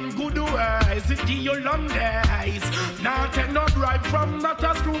to good ways. It give you long days. Now take no bribe from not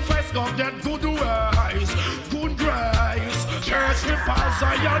a screw face. Go get good ways, good grace. Church we pass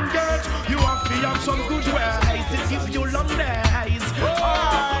a young gate. You have to have some good ways. It give you long days.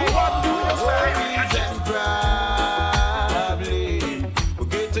 What do you say? Problem. We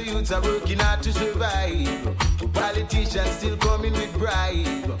get to youths are working hard to survive. Politicians still coming with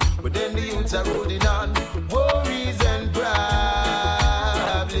bribe. But then the youths are holding on. Worries and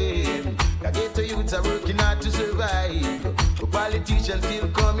problem. I get to youths are working hard to survive. But politicians still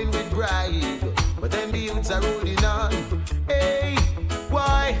coming with bribe. But then the youths are holding on. Hey,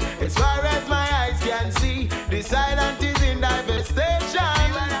 why? As far as my eyes can see, the silence is in devastation.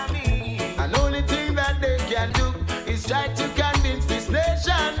 And only thing that they can do is try to convince this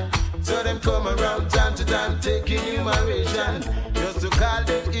nation. So them come around time to time taking enumeration, just to call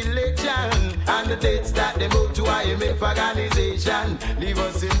them election. And the dates that they move to IMF organization leave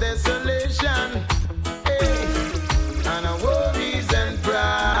us in desolation. Hey, and our worries and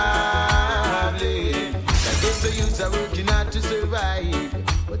problems. The youths are working hard to survive.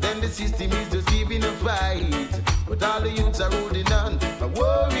 the system is just giving a fight. But all the youths are holding on for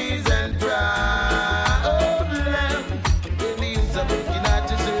worries and problems. When the youths are working hard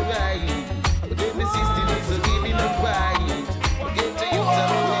to survive, but then the system is just giving a fight. Get the youths are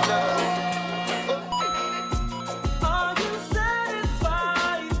holding on. Are you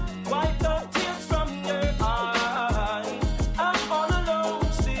satisfied? Wipe the tears from your eyes. I'm all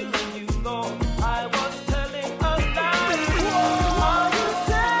alone, still you go. I was telling a lie. Are you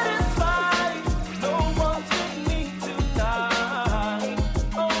satisfied? No one's with me tonight.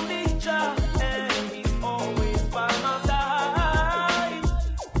 Only Jah, and he's always by my side.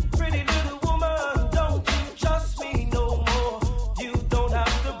 Pretty little woman, don't you trust me no more? You don't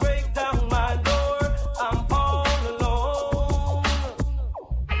have to break down my door. I'm all alone.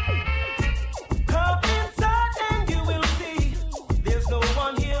 Come inside and you will see there's no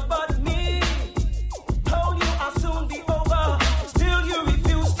one here but me. Told you I'll soon be over, still you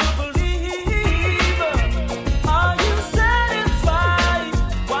refuse to believe. Are you satisfied?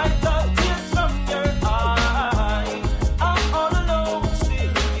 Wipe the tears from your eyes. I'm all alone,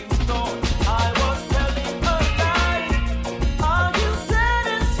 still you know I was telling a lie. Are you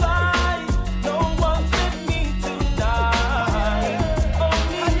satisfied? No one's with me tonight.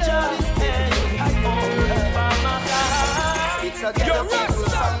 Only just and always by my side. It's a ghetto people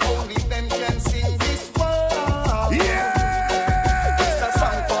song, only them can sing this one. It's a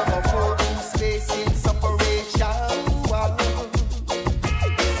song for the poor who's facing separation.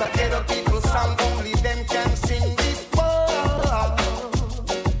 It's a ghetto people song, only them can sing this one.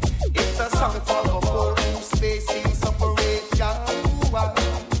 It's a song for the poor who's facing separation.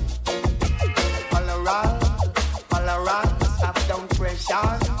 All around, stop down pressure.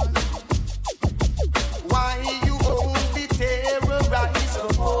 Why you only terrorize the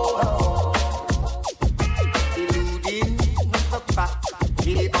poor? Eluding the fact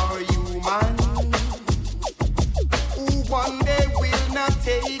they are human. Who one day will not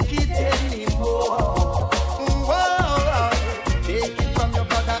take it anymore. Whoa. Take it from your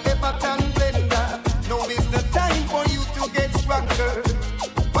brother Everton Blender. Now is the time for you to get stronger.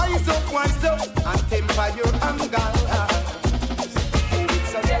 Wise up, and temper your anger.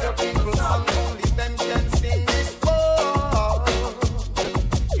 It's a ghetto people song, only them can sing this song.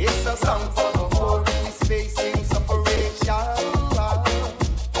 It's a song for the poor who's facing separation.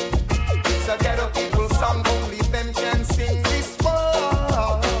 It's a ghetto people song, only them can sing this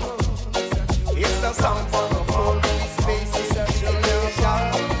song. It's a song for the poor who's facing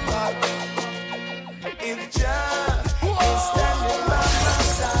separation. If Jah is standing by my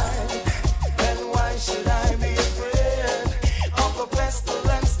side, then why should I be afraid of the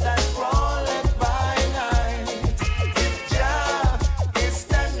pestilence that crawleth by night? If Jah is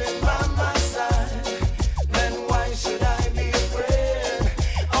standing by my side, then why should I be afraid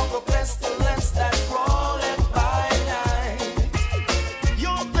of the pestilence that crawleth by night?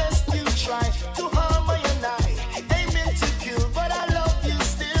 Your best you try to harm me and I, aiming to kill, but I love you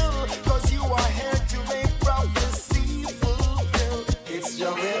still, 'cause you are here to make prophecy fulfill. It's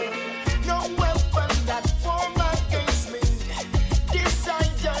your will. No weapon that form against me,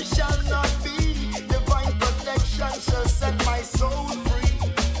 desire shall not be. Divine protection shall set my soul free.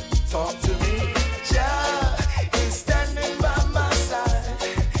 Talk to me. Jah is standing by my side.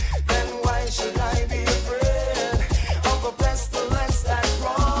 Then why should I be afraid of the pestilence that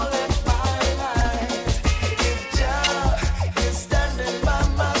crawleth by night? If Jah is standing by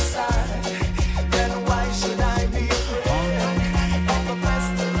my side, then why should I be afraid of the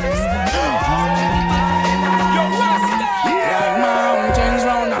pestilence that crawleth by night? Like mountains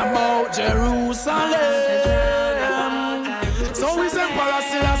round about Jerusalem, so is Emperor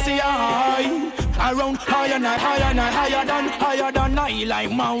Selassie high. Around higher than I,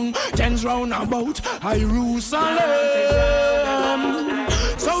 like mountains round about Jerusalem.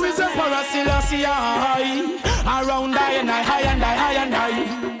 So is Emperor Selassie high. Around higher and I.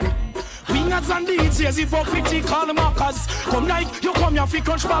 Wingers and DJs, if you critical mockers, come like you come here fi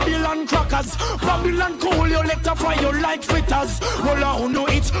crunch Babylon crackers. Babylon cool, you let her fry you like fritters. Roll on, no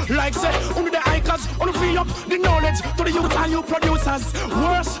it like say, under the hikers, on free up the knowledge to the youth and you producers.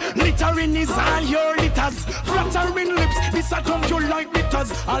 Worse, littering is all your litters. Flattering lips, this a come you like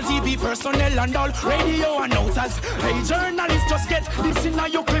bitters. All TV personnel and all radio announcers. Hey journalists, just get this in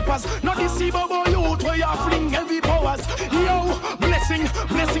your clippers. Not this bubble youth where you fling heavy powers. Yo, blessing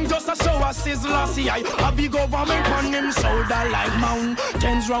just a show us is Lassie. I a big government on him shoulder like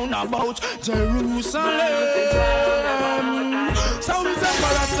mountains round about Jerusalem. So is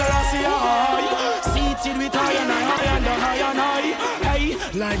Emperor Selassie high, seated with high and high. Hey,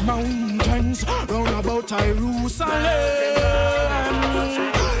 like mountains round about Jerusalem.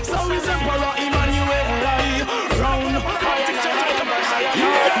 So Emperor Emmanuel, round.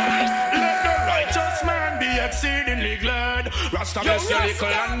 Let the righteous man be exceedingly glad. Rasta bless your little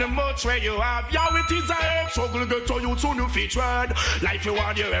and the much where you have. Yeah, it is a help struggle get to you soon you fit tread. Life you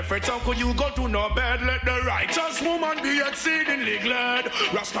want your efforts, how could you go to no bed? Let the righteous woman be exceedingly glad.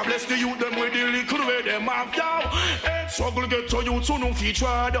 Rasta bless the youth them with the little way them have. Yo, hey, struggle get to you soon you fit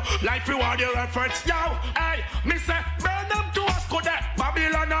tread. Life you want your efforts. Yo, hey, me say burn them to us go there.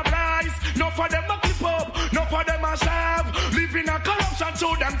 Babylon a place. No for them a keep up, no for them a serve. Live in a corruption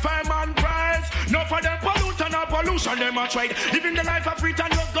so them firm and praise. No for them pollute and a pollution them a trade. Living the life of freedom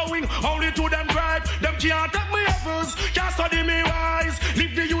just going only to them drive. Them can't take me efforts, can't study me wise.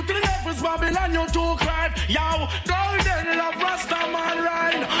 Leave the youth to the efforts, Babylon you too cry. Yo, golden love Rasta man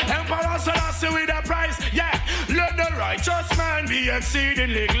rhyme. Emperor Selassie with a price. Yeah, let the righteous man be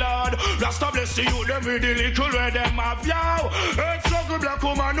exceedingly glad. Rasta bless the youth them with the little where them have. Yo, earth struggle black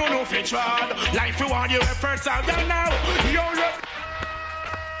woman no fit trad. Life you want your efforts out there now. Yo,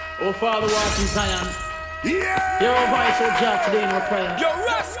 oh Father, what in Zion? yeah! Hear our voice, oh God, today in our prayer. Yo,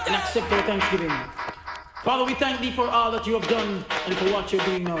 Raskal! And accept our thanksgiving. Father, we thank thee for all that you have done and for what you're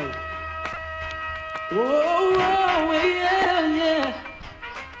doing now. Oh, yeah.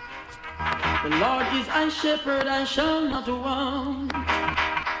 The Lord is my shepherd, I shall not want.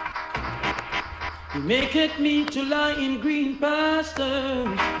 He maketh me to lie in green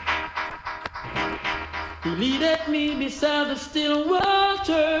pastures. He leadeth me beside the still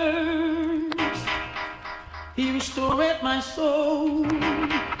waters. He restoreth my soul.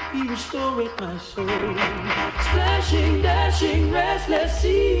 He restoreth my soul. Splashing, dashing, restless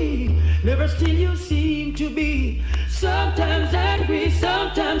sea. Never still you seem to be. Sometimes angry,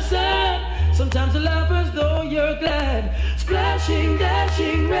 sometimes sad. Sometimes a lovers though you're glad. Splashing,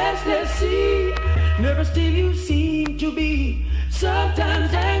 dashing, restless sea. Never still you seem to be.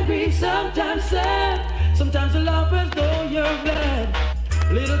 Sometimes angry, sometimes sad. Sometimes a lovers though you're glad.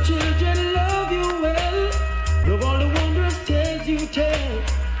 Little children love you well. Love all the wondrous tales you tell.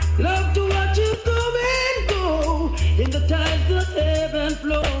 Love to watch you come and go in the tides that ebb and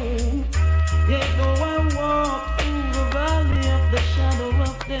flow. Yet though I walk through the valley of the shadow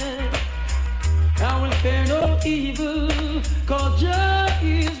of death, I will fear no evil, 'cause Jah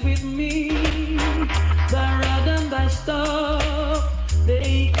is with me. Thy rod and thy staff,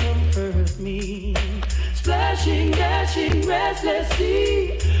 they comfort me. Splashing, dashing, restless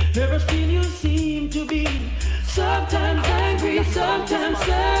sea. Never still you seem to be. Sometimes angry, sometimes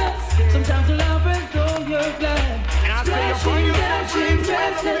sad. Sometimes you laugh as though you're glad. Splashing, dashing,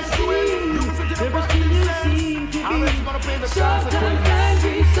 restless sea. Never still you seem to be. Sometimes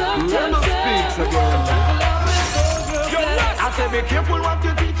angry, sometimes sad. Sometimes you laugh as though you're glad. I say be careful what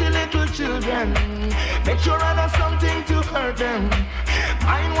you teach your little children. Make sure I know something to hurt them.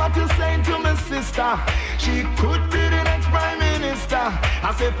 Mind what you saying to my sister. She could be the next prime minister.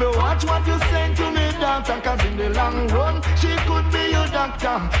 I say if you watch what you saying to me daughter, 'cause in the long run she could be your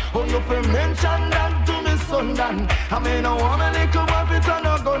doctor. Oh, you fi mention that to me son Dan. I mean I wanna little puppet and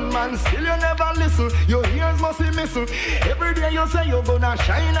a gunman. Still you never listen. Your ears must be missing. Every day you say you're gonna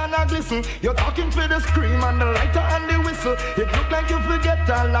shine and a glisten. You're talking for the scream and the lighter and the whistle. It look like you forget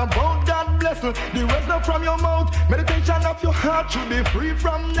all about that blessing. The words not from your mouth. Meditation of your heart should be free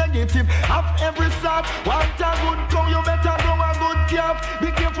from negative. Have every sort. Want a good cow, you better grow a good calf.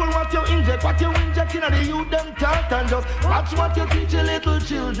 Be careful what you inject, what you inject in the youth them talk. And just watch what you teach your little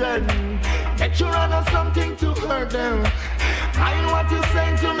children. Make sure I know something to hurt them. Mind what you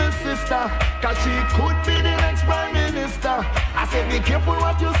saying to me sister, 'cause she could be the next prime minister. I say be careful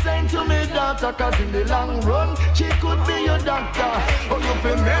what you saying to me daughter, 'cause in the long run she could be your doctor. Oh, you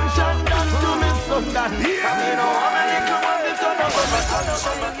fi mention that to me son that. I mean how many come on the turn up of a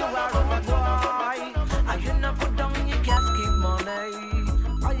and you not put down your casket money.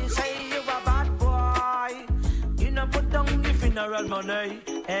 Or you say you're a bad boy. You not put down your funeral money.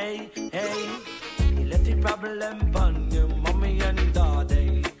 Hey, you left the problem on your mommy and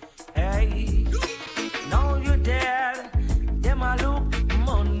daddy. Hey, now you're dead. Them a look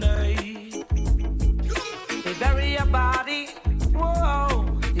money. They bury your body. Whoa,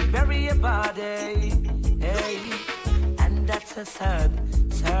 they bury your body. Hey, and that's a sad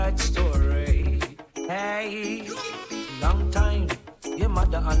story. Hey, long time, your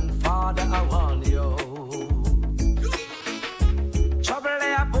mother and father I warn you. Trouble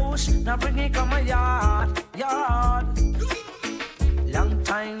a bush, now bring it come a yard. Long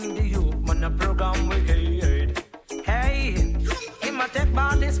time the youth man a program wicked. Hey, him a take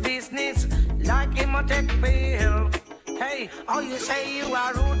about this business like him a take pill. Hey, all you say you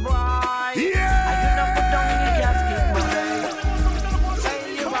are rude boy. Yeah, and you not put down the casket money. Say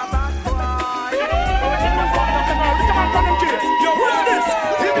you a bad boy.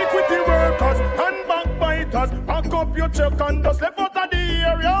 up your truck and just left out of the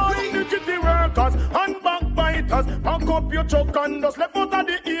area. Iniquity workers and backbiters. Pack up your truck and just left out of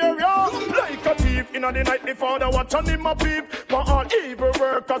the area. Like a thief in the night, the father watch on him a peep. For all evil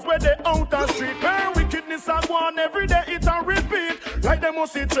workers where they out on street. Where wickedness and go on every day, it and repeat. Like them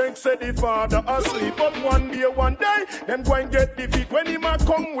must see drink, say the father asleep. But one day, them go and get defeat. When him a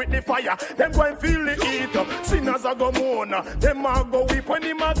come with the fire, them go and feel the heat. Sinners a go mourn, them a go weep. When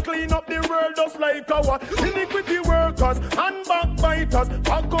him a clean up the world just like our iniquity workers and backbiters.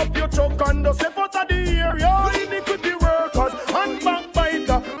 Pack up your truck and just step out of the area. Iniquity workers and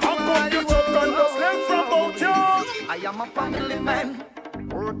backbiters. Pack up your truck and just left from out you. I am a family man,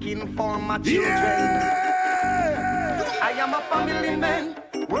 working for my children. Yeah! I am a family man,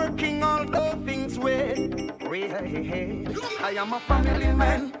 working all the things with. I am a family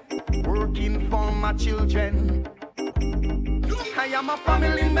man, working for my children. I am a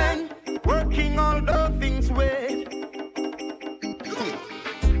family man, working all the things with.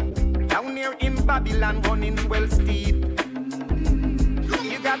 Down here in Babylon, running well steep.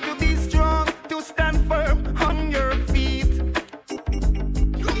 You got to be strong to stand firm on your feet.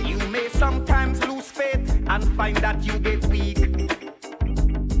 You may sometimes lose faith and find that you get weak.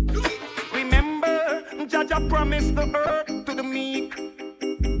 Remember, Jaja promised the earth to the meek.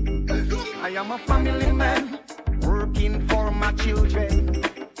 I am a family man, working for my children.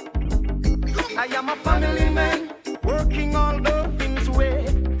 I am a family man, working all the things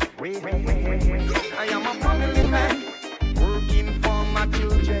with. I am a family man, working for my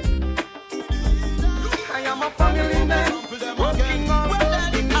children. I am a family man, working all the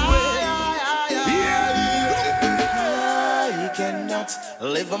things with. I cannot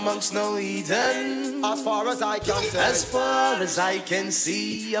live amongst no Eden. As far as I can see. As far as I can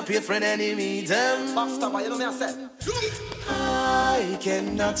see, up here for an enemy them. Backstabber, you know me I said. I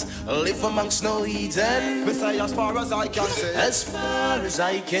cannot live amongst no Eden. Me say as far as I can see. As far as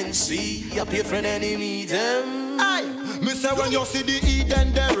I can see, up here for an enemy them. Aye. Me say when you see the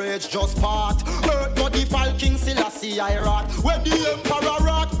Eden, the rage just part. Earth but the fall King Selassie I rot. When the emperor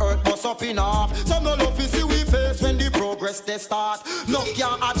rot, earth bust up in half. Some no love to see we face when the progress they start. Enough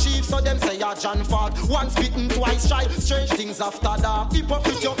can't achieve, so them say a John fart. Once bitten, twice shy, strange things after that.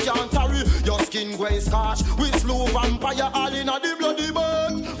 Hypocrite you can't carry, your skin grey scotch. We slew vampire all in a the bloody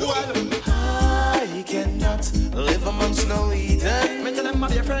bird. Well, I cannot live amongst no Eden. me tell them my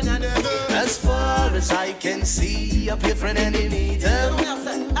dear friend and as far as I can see, up here for an enemy them. I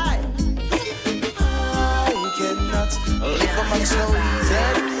say, aye. I cannot live amongst no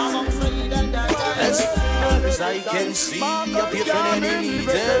Eden. As far as I can see, up here for an enemy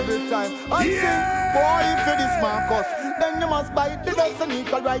them. Boy, for this Marcus, then you must bite the dust and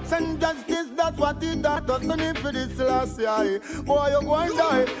equal rights and justice. That's what it taught us. And if for this Selassie, boy, you're going to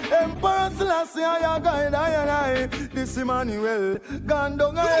die. Emperor Selassie, you're going to die. This Emmanuel, gone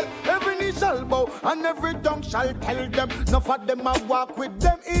down hell. Every knee shall bow and every tongue shall tell them. Enough of them I walk with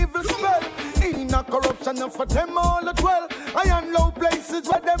them evil spell. In a corruption, enough of them all at well. I am low places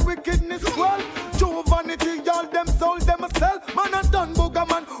where them wickedness dwell. True vanity, all them soul them a sell. Man a done booger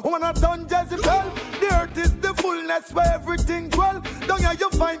man, woman a done Jezebel. The earth is the fullness where everything dwell. Down here you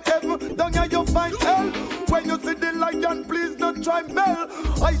find heaven, down here you find hell. When you see the lion, please don't try bell.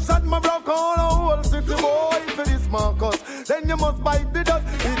 I shot my rock on a whole city, boy, for this Marcus. Then you must bite the dust.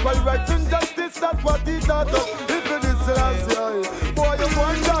 Equal rights and justice, that's what he taught us. If it is Selassie, boy, you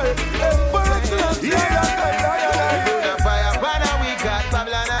won't die. Emperor Selassie, fire, banner, we got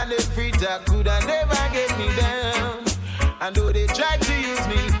Babylon and the free talk coulda never get me down. And though they try to use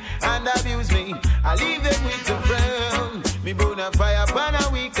me and abuse me, I leave them with the frown. Me bona fire, banner,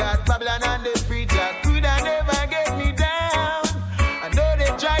 we got Babylon and the free talk coulda never get me down. And though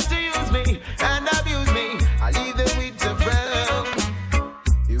they try to use me and abuse me, I leave them with the frown.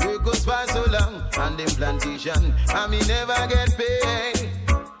 The work goes for so long and them plantation, and me never get paid.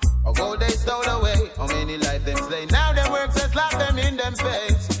 Or gold they stole away, how many life them slay. Now them works and slap them in them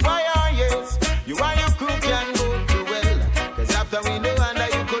face. Why are yes, you are your crew can go to well. Cause after we know under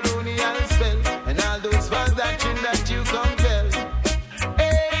you colonial spell, and all those false doctrine that you compel.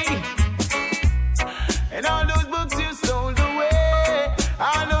 Hey, and all those books you stole away,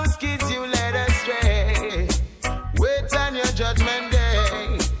 all those kids you led astray. Wait on your judgment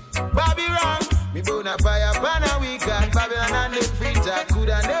day. Bobby wrong, me bona fire, banner we got Babylon and the free talk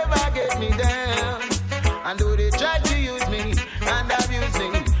coulda never get me down. And though they try to use me and abuse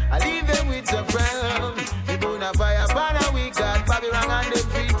me,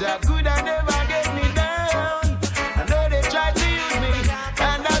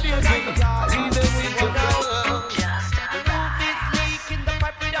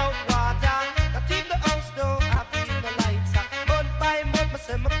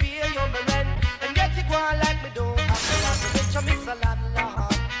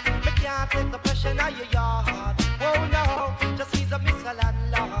 take the pressure out your yard. Oh no, just he's a Mr.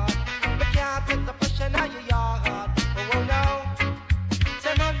 Landlord. Me can't take the pressure out your yard. Oh no,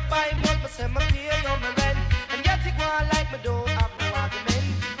 say month by month, say me pay on my rent, and yet it go on like me don't have no argument.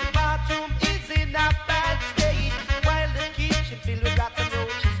 The bathroom is in a bad state, while the kitchen filled with rats and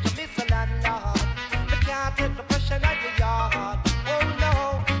roaches. To Mr. Landlord, me can't take the pressure out your yard. Oh no,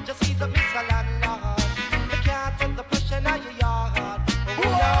 just he's a Mr. Landlord. Me can't take the pressure out your yard. Oh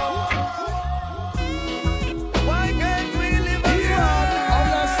no. Why can't we live as one?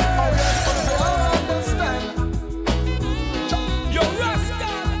 Understand. Yo,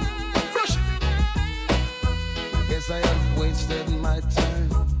 Raskal. Fresh. Guess I have wasted my time.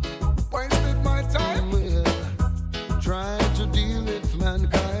 Wasted my time. Well, trying to deal with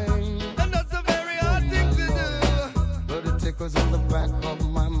mankind. And that's a very hard thing to do. But it tickles in the back of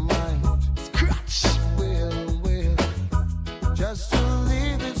my mind. Scratch. Well, just to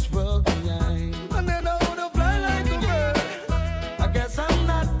leave this world behind. And then I wanna fly like a bird. I guess I'm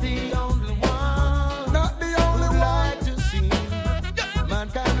not the only one. Not the only who'd one. like to see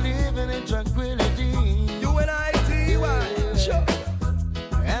mankind living in tranquility. You and I, T.Y. Sure.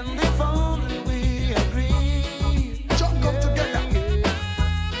 And if only we agree, Jump up together.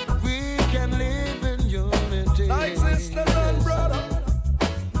 we can live in unity. Like sisters and brother.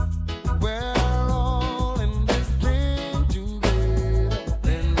 We're all in this thing together.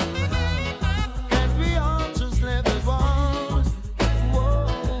 Then can't we all just live as one?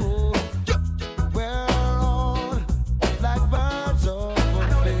 Whoa. We're all like birds of a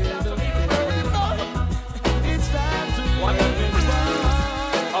feather. It's time to live as one.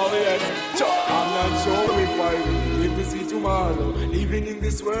 Oh yes, I'm not sure if I will live to see tomorrow. Living in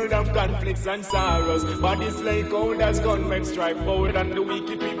this world of conflicts and sorrows. Bodies like cold as gunmen strike forward, and the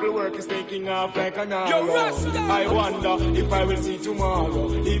wicked people work is taking off like an arrow. I wonder if I will see tomorrow.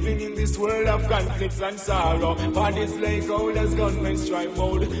 Living in this world of conflicts and sorrow. Bodies like cold as gunmen strike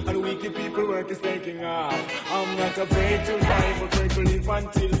forward, and wicked people work is taking off. I'm not afraid to die, but pray to live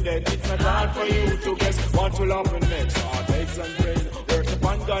until death. It's not hard for you to guess what will happen next. Heartaches and pain, work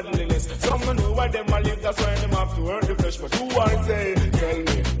upon godliness. Some know why them a live, that's why them have to hurt the flesh. But who are they? Tell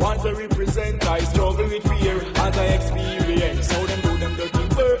me, what they represent? I struggle with fear as I experience. So them do them dirty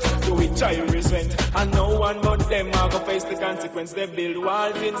works, to which I resent. And no one but them are gonna face the consequence. They build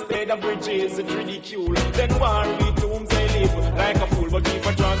walls instead of bridges, it's ridicule. Then war with whom they live like a fool, but keep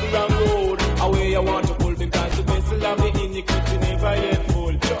a drag the wrong road. Away I want to pull because the vessel of the iniquity never yet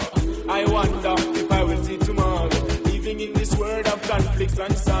full. I wonder if I will see tomorrow. Living in this world of conflicts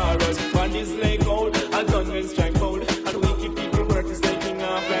and sorrows. Bodies lay cold, and gunmen strike cold, and wicked people work is taking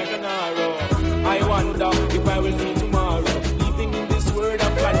off like an arrow. I wonder if I will see tomorrow. Living in this world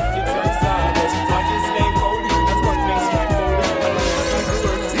of conflicts and sorrows. Bodies lay cold, and gunmen strike cold, and wicked people work is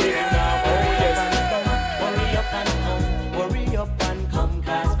taking off. Oh yes. Hurry up and come, hurry up and come,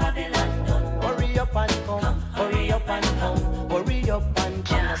 'cause Babylon done. Hurry up and come, hurry up and come, hurry up and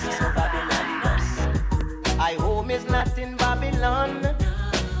come, 'cause Babylon done. I home is not in Babylon.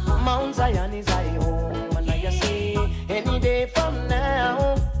 Mount Zion is I home, and I see any day from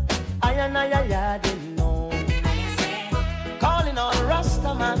now, I didn't know. Calling all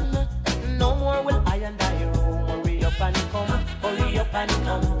Rasta man, no more will I and I roam. Hurry up and come, hurry up and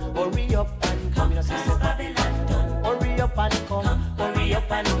come, hurry up and come. You know, sister Babylon done. Hurry up and come, hurry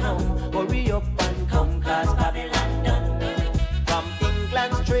up and come, hurry up and come, 'cause Babylon done. From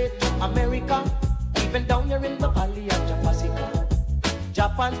England straight to America, even down here in the valley of Jafasica.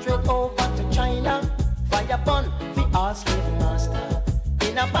 Japan straight over to China, fire burn the all slave master.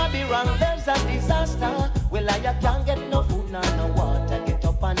 In a Babylon there's a disaster. Well, I can't get no food nor no water. Get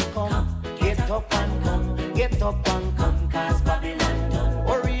up and come, get up and come, get up and come, 'cause Babylon done.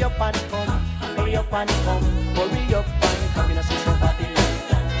 Hurry up and come, hurry up and come, hurry up and come. You know, sister Babylon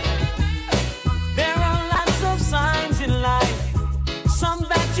done. There are lots of signs in life, some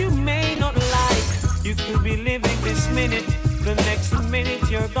that you may not like. You could be living this minute, the next minute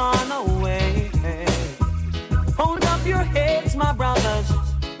you're gone away. Hold up your heads, my brothers.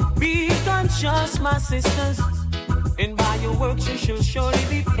 Be conscious, my sisters. And by your works you shall surely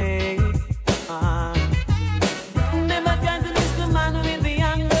be paid. Never can to miss the man with the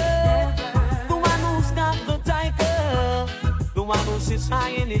anger, the one who's got the tiger, the one who sits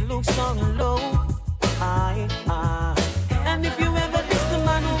high and he looks down low. And if you ever miss the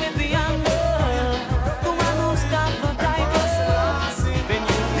man with the anger, the one who's got the tiger, then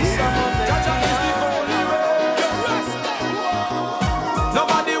you miss some of the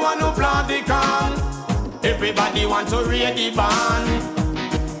Nobody want to plant the can. Everybody want to read the band.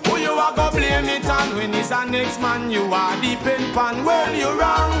 Who you are go blame it on when it's a next man you are deep in pan? Well, you're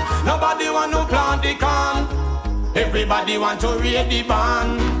wrong. Nobody want to plant the can. Everybody want to read the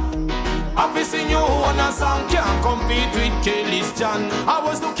band. I've seen you on a song, can't compete with Kelly's John. I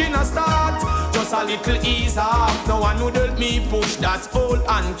was looking a start, just a little ease off. No one would help me push that old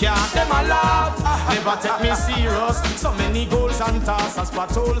and can't. Them a laugh, never take me serious. So many goals and tasks, as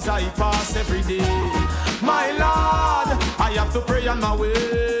patrols I pass every day. My Lord, I have to pray on my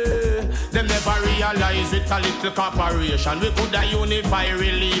way. Them never realize with a little cooperation we could have unify,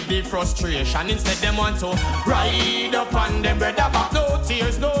 relieve the frustration. Instead them want to ride up on them brother back. No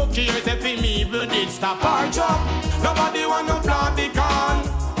tears, no cares if him evil did stop our job. Nobody want to plant the can.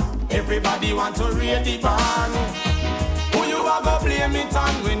 Everybody want to read the band. Who you are go blame it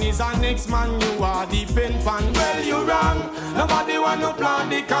on when he's a next man you are the pen pan. Well you wrong. Nobody want to plant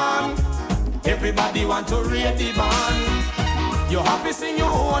the can. Everybody want to read the band. You have to sing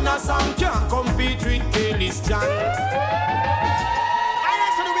your own a song, can't compete with Kelly's John. I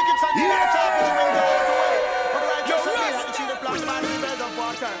answer the wicked son, you talk to the window all the way. But right now, so I see the black man in bed of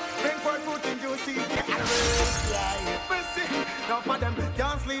water. Bring forth food in you see the animals. Now for them,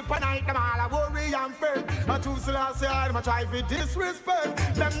 can't sleep at night, them all a worry and fear. I choose to last year, I'm a try for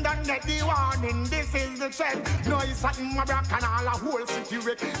disrespect. Them done get the warning, this is the check. No, it's something my back and all a whole city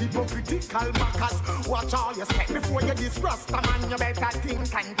wreck. Hypocritical backers, watch all your step before you disrust a man, you better think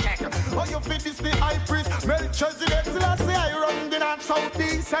and check. Oh, you fit this the high priest, Melchizedek, Selassie, I run the north, south,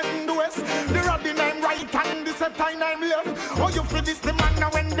 east and west. The rabbin I'm right and the septine I'm left. Oh, you fit this the man, now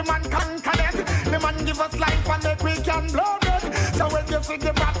when the man conquer that. The man give us life and make we can blow that. So when you see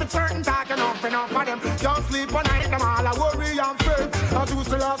the prophet certain talking enough for them, can't sleep at night, them all a worry and fear. I do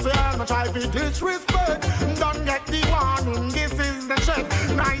still say I'm a try for disrespect. Don't get the warning, this is the check.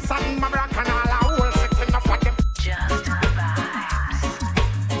 Nice and my black and all a whole six enough for them.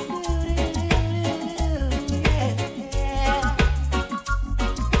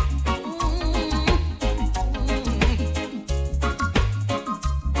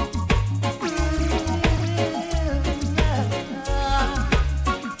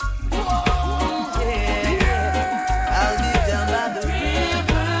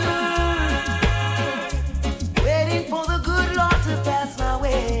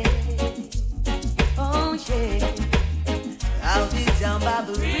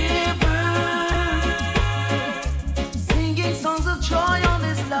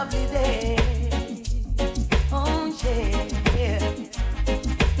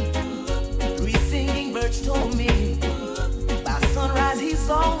 Just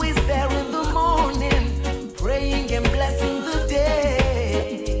always there in the morning, praying and blessing the day.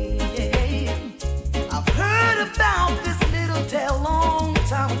 I've heard about this little tale long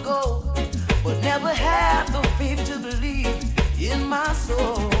time ago, but never had the faith to believe in my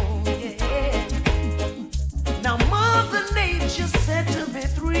soul. Now Mother Nature said to me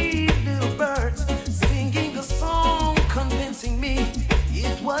 3 little birds singing a song, convincing me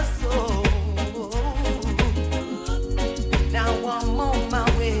it was so. Now I'm on my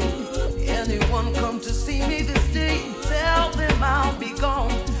way. Anyone come to see me this day, tell them I'll be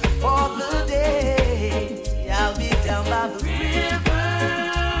gone for the day. I'll be down by the river,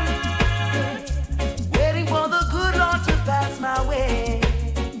 waiting for the good Lord to pass my way.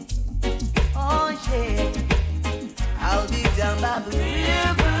 Oh yeah, I'll be down by the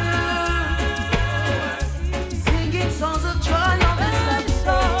river, singing songs of joy on this happy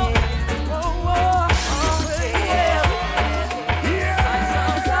song.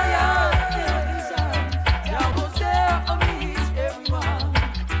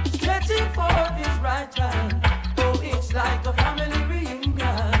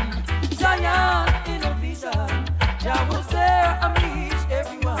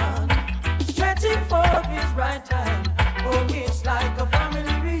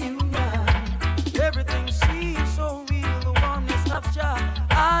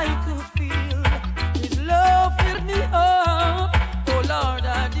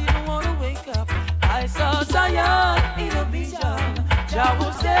 Jah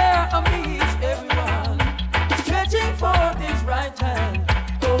was there amidst everyone, stretching forth his right hand.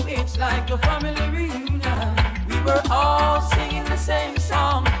 Oh, it's like a family reunion. We were all singing the same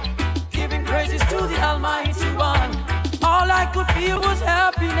song, giving praises to the Almighty One. All I could feel was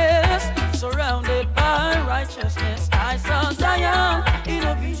happiness, surrounded by righteousness. I saw Zion in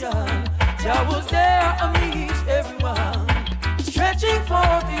a vision. Jah was there amidst everyone, stretching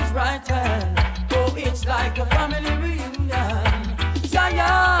forth his right hand. Oh, it's like a family reunion.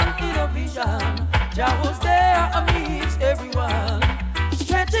 Zion in a vision. Jah was there amidst everyone,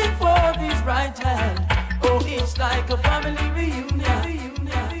 stretching forth his right hand. Oh, it's like a family reunion.